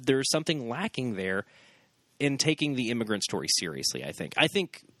there's something lacking there in taking the immigrant story seriously, I think. I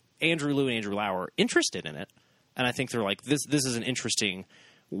think Andrew Liu and Andrew Lau are interested in it, and I think they're like, this is an interesting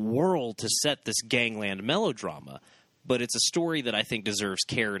world to set this gangland melodrama, but it's a story that I think deserves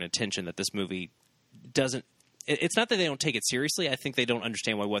care and attention that this movie doesn't. It's not that they don't take it seriously. I think they don't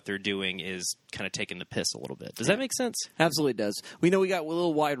understand why what they're doing is kind of taking the piss a little bit. Does that make sense? Absolutely does. We know we got a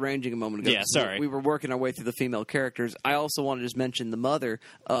little wide-ranging a moment ago. Yeah, sorry. We were working our way through the female characters. I also want to just mention the mother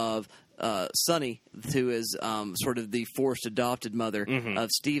of Sonny, who is sort of the forced adopted mother of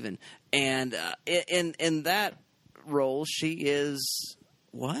Stephen. And in that role, she is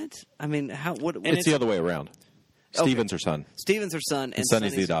what? I mean, how? What? It's the other way around. Stephen's her son. Stephen's her son, and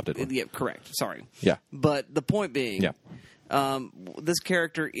Sonny's the adopted one. Yeah, correct. Sorry. Yeah. But the point being, yeah. This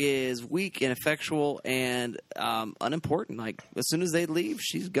character is weak, ineffectual, and unimportant. Like, as soon as they leave,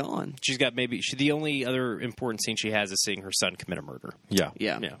 she's gone. She's got the only other important scene she has is seeing her son commit a murder. Yeah.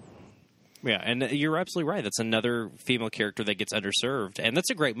 Yeah. Yeah. Yeah, and you're absolutely right. That's another female character that gets underserved. And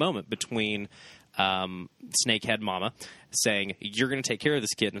that's a great moment between Snakehead Mama saying, you're going to take care of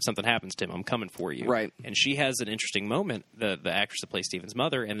this kid, and if something happens to him, I'm coming for you. Right. And she has an interesting moment, the actress that plays Stephen's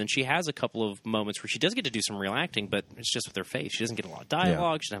mother, and then she has a couple of moments where she does get to do some real acting, but it's just with her face. She doesn't get a lot of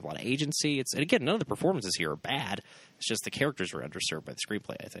dialogue. She doesn't have a lot of agency. And again, none of the performances here are bad. It's just the characters are underserved by the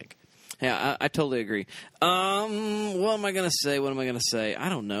screenplay, I think. Yeah, I totally agree. What am I going to say? I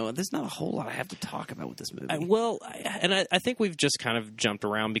don't know. There's not a whole lot I have to talk about with this movie. I think we've just kind of jumped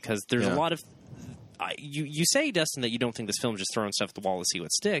around because there's a lot of... You say, Dustin, that you don't think this film is just throwing stuff at the wall to see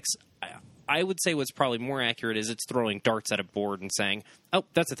what sticks. I would say what's probably more accurate is it's throwing darts at a board and saying, oh,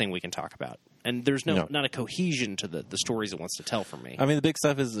 that's a thing we can talk about. And there's not a cohesion to the stories it wants to tell for me. I mean, the big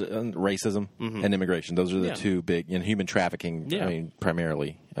stuff is racism and immigration. Those are the two big, human trafficking. Yeah. I mean,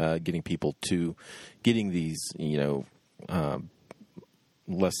 primarily getting these,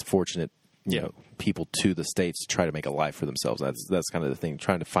 less fortunate, people to the States to try to make a life for themselves. That's kind of the thing.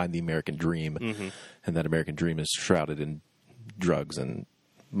 Trying to find the American dream, and that American dream is shrouded in drugs and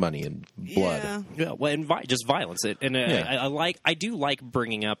money and blood. Yeah, well, and just violence. I do like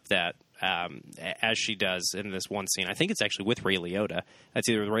bringing up that as she does in this one scene. I think it's actually with Ray Liotta. That's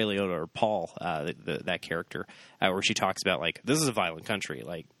either with Ray Liotta or Paul, that character, where she talks about this is a violent country.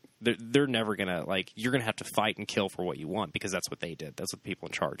 They're never gonna you're gonna have to fight and kill for what you want because that's what they did. That's what the people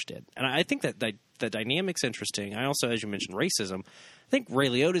in charge did. And I think that the dynamic's interesting. I also, as you mentioned, racism. I think Ray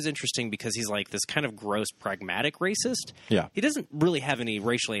Liotta is interesting because he's this kind of gross, pragmatic racist. Yeah. He doesn't really have any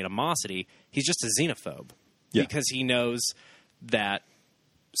racial animosity. He's just a xenophobe because he knows that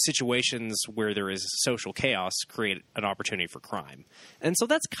situations where there is social chaos create an opportunity for crime. And so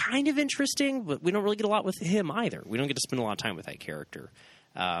that's kind of interesting, but we don't really get a lot with him either. We don't get to spend a lot of time with that character.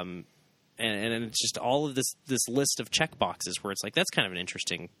 And it's just all of this list of check boxes where it's that's kind of an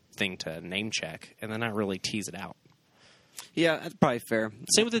interesting thing to name check and then not really tease it out. Yeah, that's probably fair.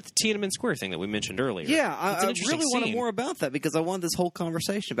 Same with the Tiananmen Square thing that we mentioned earlier. Yeah, I really wanted scene. more about that because I wanted this whole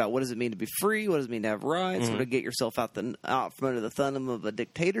conversation about what does it mean to be free, what does it mean to have rights, sort of get yourself out from under the thumb of a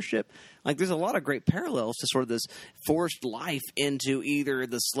dictatorship. There's a lot of great parallels to sort of this forced life into either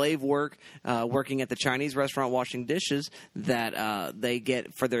the slave work, working at the Chinese restaurant washing dishes that they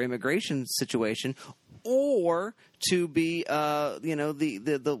get for their immigration situation, or to be,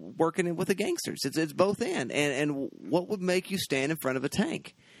 the working with the gangsters. It's both and what would make you stand in front of a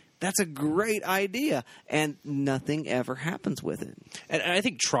tank? That's a great idea, and nothing ever happens with it. And I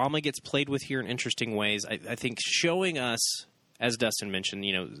think trauma gets played with here in interesting ways. I think showing us, as Dustin mentioned,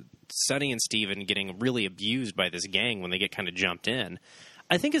 Sonny and Steven getting really abused by this gang when they get kind of jumped in,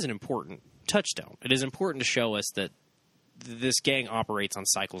 I think is an important touchstone. It is important to show us that this gang operates on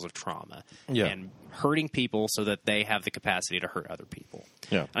cycles of trauma and hurting people so that they have the capacity to hurt other people.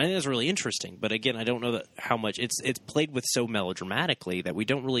 Yeah. I think that's really interesting. But again, I don't know how much it's played with so melodramatically that we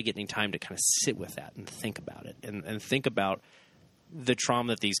don't really get any time to kind of sit with that and think about it and think about the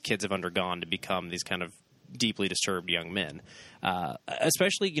trauma that these kids have undergone to become these kind of deeply disturbed young men.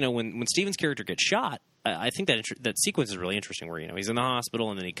 Especially, when Steven's character gets shot, I think that sequence is really interesting where, he's in the hospital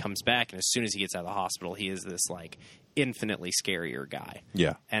and then he comes back, and as soon as he gets out of the hospital, he is this, infinitely scarier guy.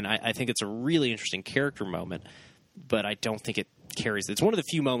 Yeah. And I think it's a really interesting character moment, but I don't think it carries. It's one of the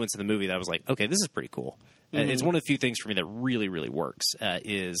few moments in the movie that I was like, okay, this is pretty cool. It's one of the few things for me that really, really works,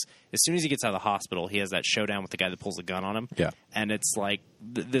 is as soon as he gets out of the hospital, he has that showdown with the guy that pulls the gun on him. Yeah. And it's like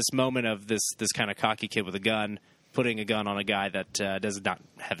this moment of this kind of cocky kid with a gun putting a gun on a guy that does not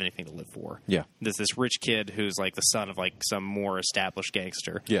have anything to live for. Yeah. This rich kid who's like the son of some more established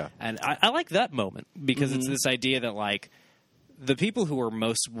gangster. Yeah. And I like that moment because it's this idea that the people who are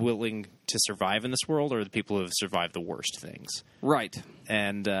most willing to survive in this world are the people who have survived the worst things. Right.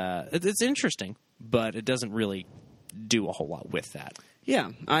 And it's interesting, but it doesn't really do a whole lot with that.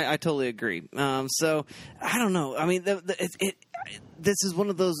 Yeah, I totally agree. So, I don't know. I mean, this is one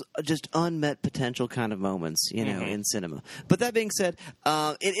of those just unmet potential kind of moments, in cinema. But that being said,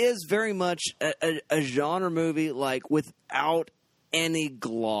 it is very much a genre movie, without any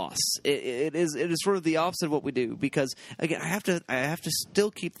gloss. It is sort of the opposite of what we do, because again, I have to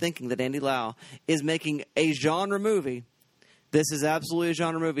still keep thinking that Andy Lau is making a genre movie. This is absolutely a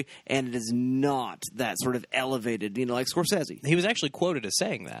genre movie, and it is not that sort of elevated, like Scorsese. He was actually quoted as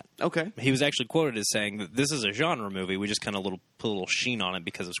saying that. Okay. He was actually quoted as saying that this is a genre movie. We just kind of put a little sheen on it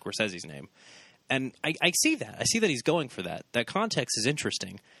because of Scorsese's name. And I see that. I see that he's going for that. That context is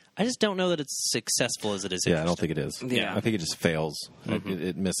interesting. I just don't know that it's successful as it is. Yeah, I don't think it is. Yeah. I think it just fails.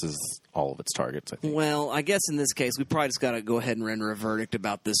 It misses all of its targets, I think. Well, I guess in this case, we probably just got to go ahead and render a verdict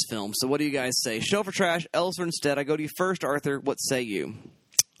about this film. So what do you guys say? Show for trash, else or instead? I go to you first, Arthur. What say you?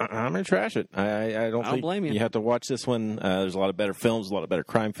 I'm going to trash it. I don't think blame you. You have to watch this one. There's a lot of better films, a lot of better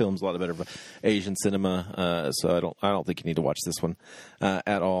crime films, a lot of better Asian cinema. So I don't think you need to watch this one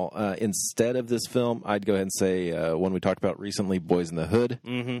at all. Instead of this film, I'd go ahead and say one we talked about recently, Boys in the Hood.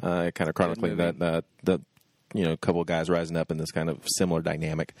 Kind of chronicling that couple of guys rising up in this kind of similar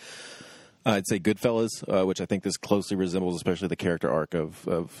dynamic. I'd say Goodfellas, which I think this closely resembles, especially the character arc of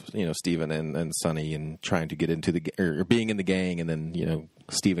Steven and Sonny, and trying to get into or being in the gang, and then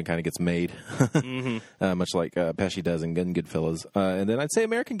Steven kind of gets made, much like Pesci does in Goodfellas. And then I'd say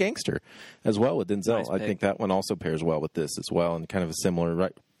American Gangster as well with Denzel. Nice I pick. think that one also pairs well with this as well, and kind of a similar,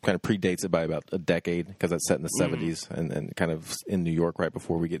 right, kind of predates it by about a decade because that's set in the 70s and kind of in New York right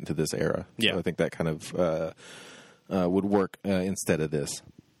before we get into this era. Yeah. So I think that kind of would work instead of this.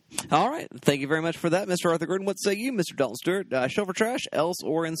 All right. Thank you very much for that, Mr. Arthur Gordon. What say you, Mr. Dalton Stewart? Show for trash, else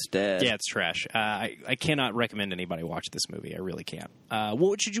or instead? Yeah, it's trash. I cannot recommend anybody watch this movie. I really can't.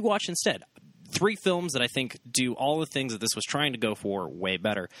 What should you watch instead? 3 films that I think do all the things that this was trying to go for way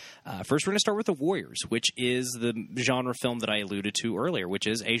better. First, we're going to start with The Warriors, which is the genre film that I alluded to earlier, which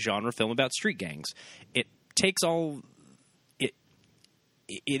is a genre film about street gangs. It takes all... It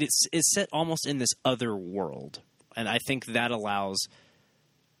is set almost in this other world, and I think that allows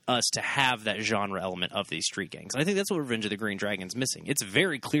us to have that genre element of these street gangs. And I think that's what Revenge of the Green Dragon's missing. It's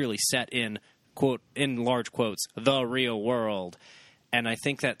very clearly set in, quote, in large quotes, the real world. And I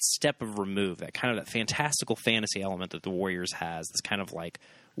think that step of remove, that kind of that fantastical fantasy element that The Warriors has, this kind of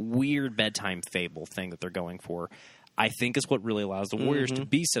weird bedtime fable thing that they're going for, I think is what really allows The Warriors to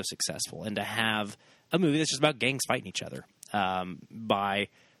be so successful and to have a movie that's just about gangs fighting each other by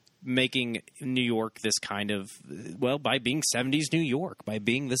making New York this kind of, by being 70s New York, by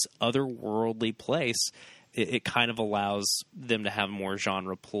being this otherworldly place, it kind of allows them to have more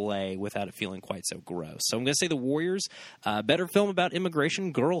genre play without it feeling quite so gross. So I'm going to say The Warriors, better film about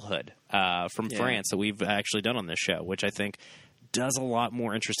immigration, Girlhood, from France that we've actually done on this show, which I think does a lot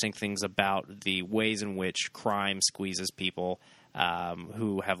more interesting things about the ways in which crime squeezes people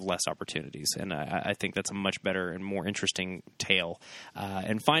who have less opportunities. And I think that's a much better and more interesting tale.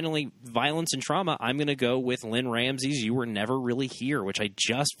 And finally, violence and trauma, I'm going to go with Lynn Ramsey's You Were Never Really Here, which I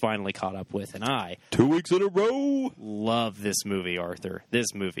just finally caught up with. And I 2 weeks in a row. love this movie, Arthur.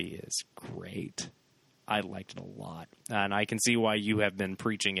 This movie is great. I liked it a lot, and I can see why you have been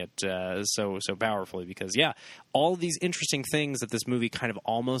preaching it so powerfully. Because all of these interesting things that this movie kind of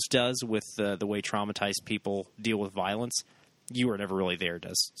almost does with the way traumatized people deal with violence, You Were Never Really There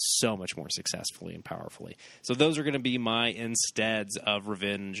does so much more successfully and powerfully. So those are going to be my insteads of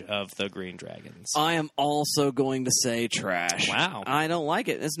Revenge of the Green Dragons. I am also going to say trash. Wow. I don't like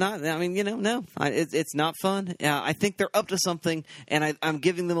it. It's not, I mean, no. It's not fun. I think they're up to something, and I'm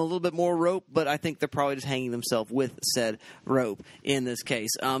giving them a little bit more rope, but I think they're probably just hanging themselves with said rope in this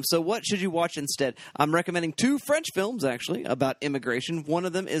case. So what should you watch instead? I'm recommending 2 French films, actually, about immigration. One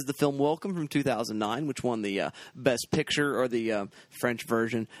of them is the film Welcome from 2009, which won the Best Picture, or the French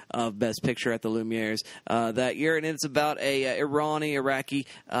version of Best Picture at the Lumieres that year, and it's about a Iraqi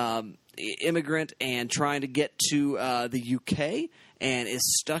immigrant and trying to get to the UK, and is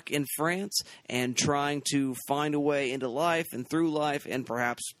stuck in France and trying to find a way into life and through life, and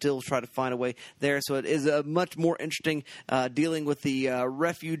perhaps still try to find a way there. So it is a much more interesting dealing with the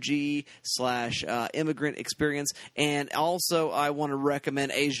refugee / immigrant experience. And also, I want to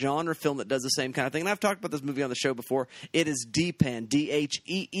recommend a genre film that does the same kind of thing. And I've talked about this movie on the show before. It is Deepan,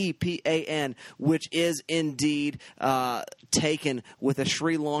 Dheepan, which is indeed taken with a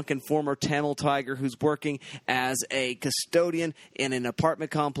Sri Lankan former Tamil tiger who's working as a custodian in an apartment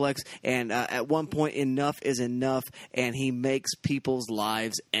complex, and at one point enough is enough, and he makes people's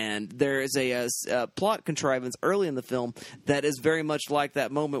lives end. There is a plot contrivance early in the film that is very much like that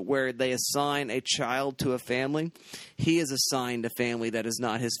moment where they assign a child to a family. He is assigned a family that is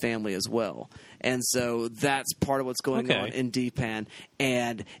not his family as well. And so that's part of what's going on in Deepan,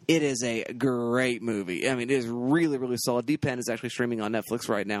 and it is a great movie. I mean, it is really, really solid. Deepan is actually streaming on Netflix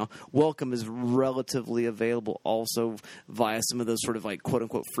right now. Welcome is relatively available also via some of those sort of like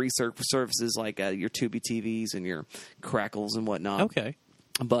quote-unquote free services like your Tubi TVs and your Crackles and whatnot. Okay.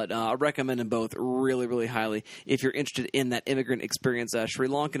 But I recommend them both really, really highly if you're interested in that immigrant experience. Sri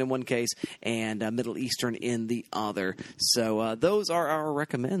Lankan in one case and Middle Eastern in the other. So those are our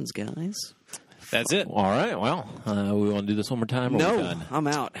recommends, guys. That's it. All right. Well, we want to do this one more time? Or No, we're done? I'm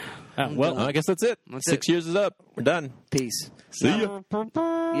out. Well, I guess that's it. That's 6 it. years is up. We're done. Peace. See ya.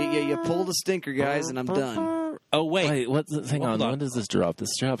 You pulled a stinker, guys, and I'm done. Oh, wait. What's hang on. When does this drop?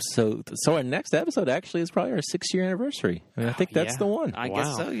 This drops. So our next episode actually is probably our 6-year anniversary. I mean, I think that's the one. I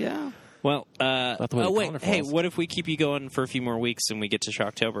guess so, yeah. Well, the way the calendar hey, falls. what if we keep you going for a few more weeks and we get to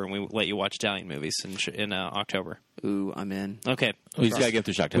Shocktober and we let you watch Italian movies in October? Ooh, I'm in. Okay. We just got to get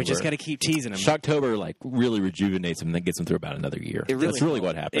through Shocktober. We just got to keep teasing them. Shocktober like really rejuvenates him and then gets him through about another year. That's really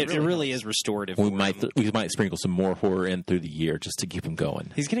what happens. It really is restorative. we for might him. we might sprinkle some more horror in through the year just to keep him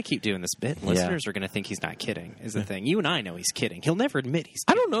going. He's going to keep doing this bit. Listeners are going to think he's not kidding, is the thing. You and I know he's kidding. He'll never admit he's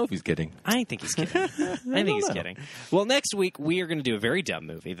I kidding. don't know if he's kidding. I think he's kidding. I think he's kidding. Well, next week we are going to do a very dumb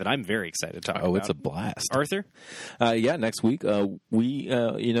movie that I'm very excited to talk about. Oh, it's a blast. Arthur? Yeah, next week we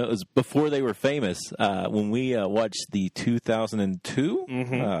it was before they were famous when we watched the 2002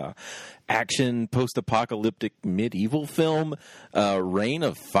 action post-apocalyptic medieval film Reign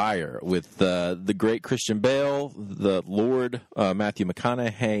of Fire with the great Christian Bale, the Lord Matthew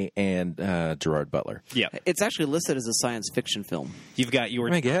McConaughey, and Gerard Butler. Yeah. It's actually listed as a science fiction film. You've got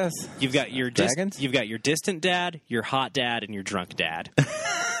your I guess you've got your Dragons? you've got your distant dad, your hot dad, and your drunk dad.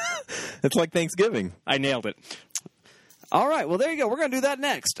 it's like Thanksgiving. I nailed it. All right, well, there you go. We're going to do that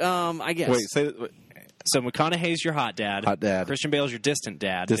next, I guess. Wait, say that. So McConaughey's your hot dad. Hot dad. Christian Bale's your distant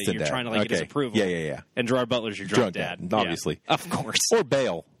dad. Distant that you're dad. trying to like get his Okay. approval. Yeah. And Gerard Butler's your drunk dad. obviously. Yeah. Of course. Or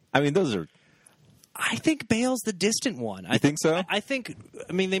Bale. I mean, those are. I think Bale's the distant one. I think so? I think.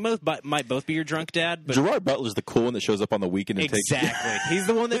 I mean, they might both be your drunk dad, but Gerard Butler's the cool one that shows up on the weekend and exactly. He's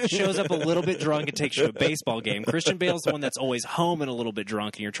the one that shows up a little bit drunk and takes you to a baseball game. Christian Bale's the one that's always home and a little bit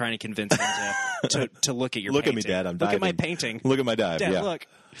drunk, and you're trying to convince him to look at your Look painting. at me, Dad. I'm Look at my diving. painting. Look at my dive. Dad, yeah.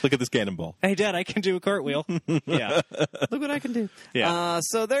 look at this cannonball. Hey, Dad, I can do a cartwheel. Yeah. Look what I can do. Yeah.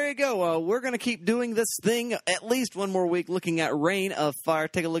 So there you go. We're going to keep doing this thing at least one more week, looking at Reign of Fire.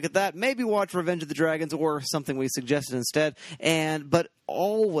 Take a look at that. Maybe watch Revenge of the Dragons or something we suggested instead. But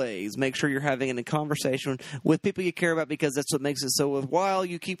always make sure you're having a conversation with people you care about, because that's what makes it so worthwhile.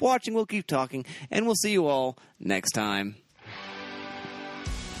 You keep watching, we'll keep talking, and we'll see you all next time.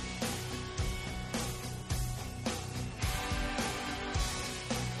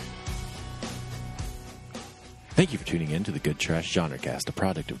 Thank you for tuning in to the Good Trash Genrecast, a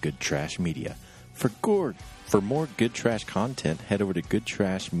product of Good Trash Media. For more Good Trash content, head over to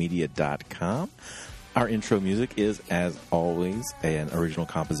goodtrashmedia.com. Our intro music is, as always, an original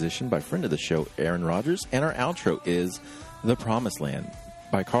composition by friend of the show, Aaron Rodgers, and our outro is The Promised Land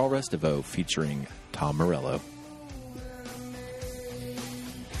by Carl Restivo featuring Tom Morello.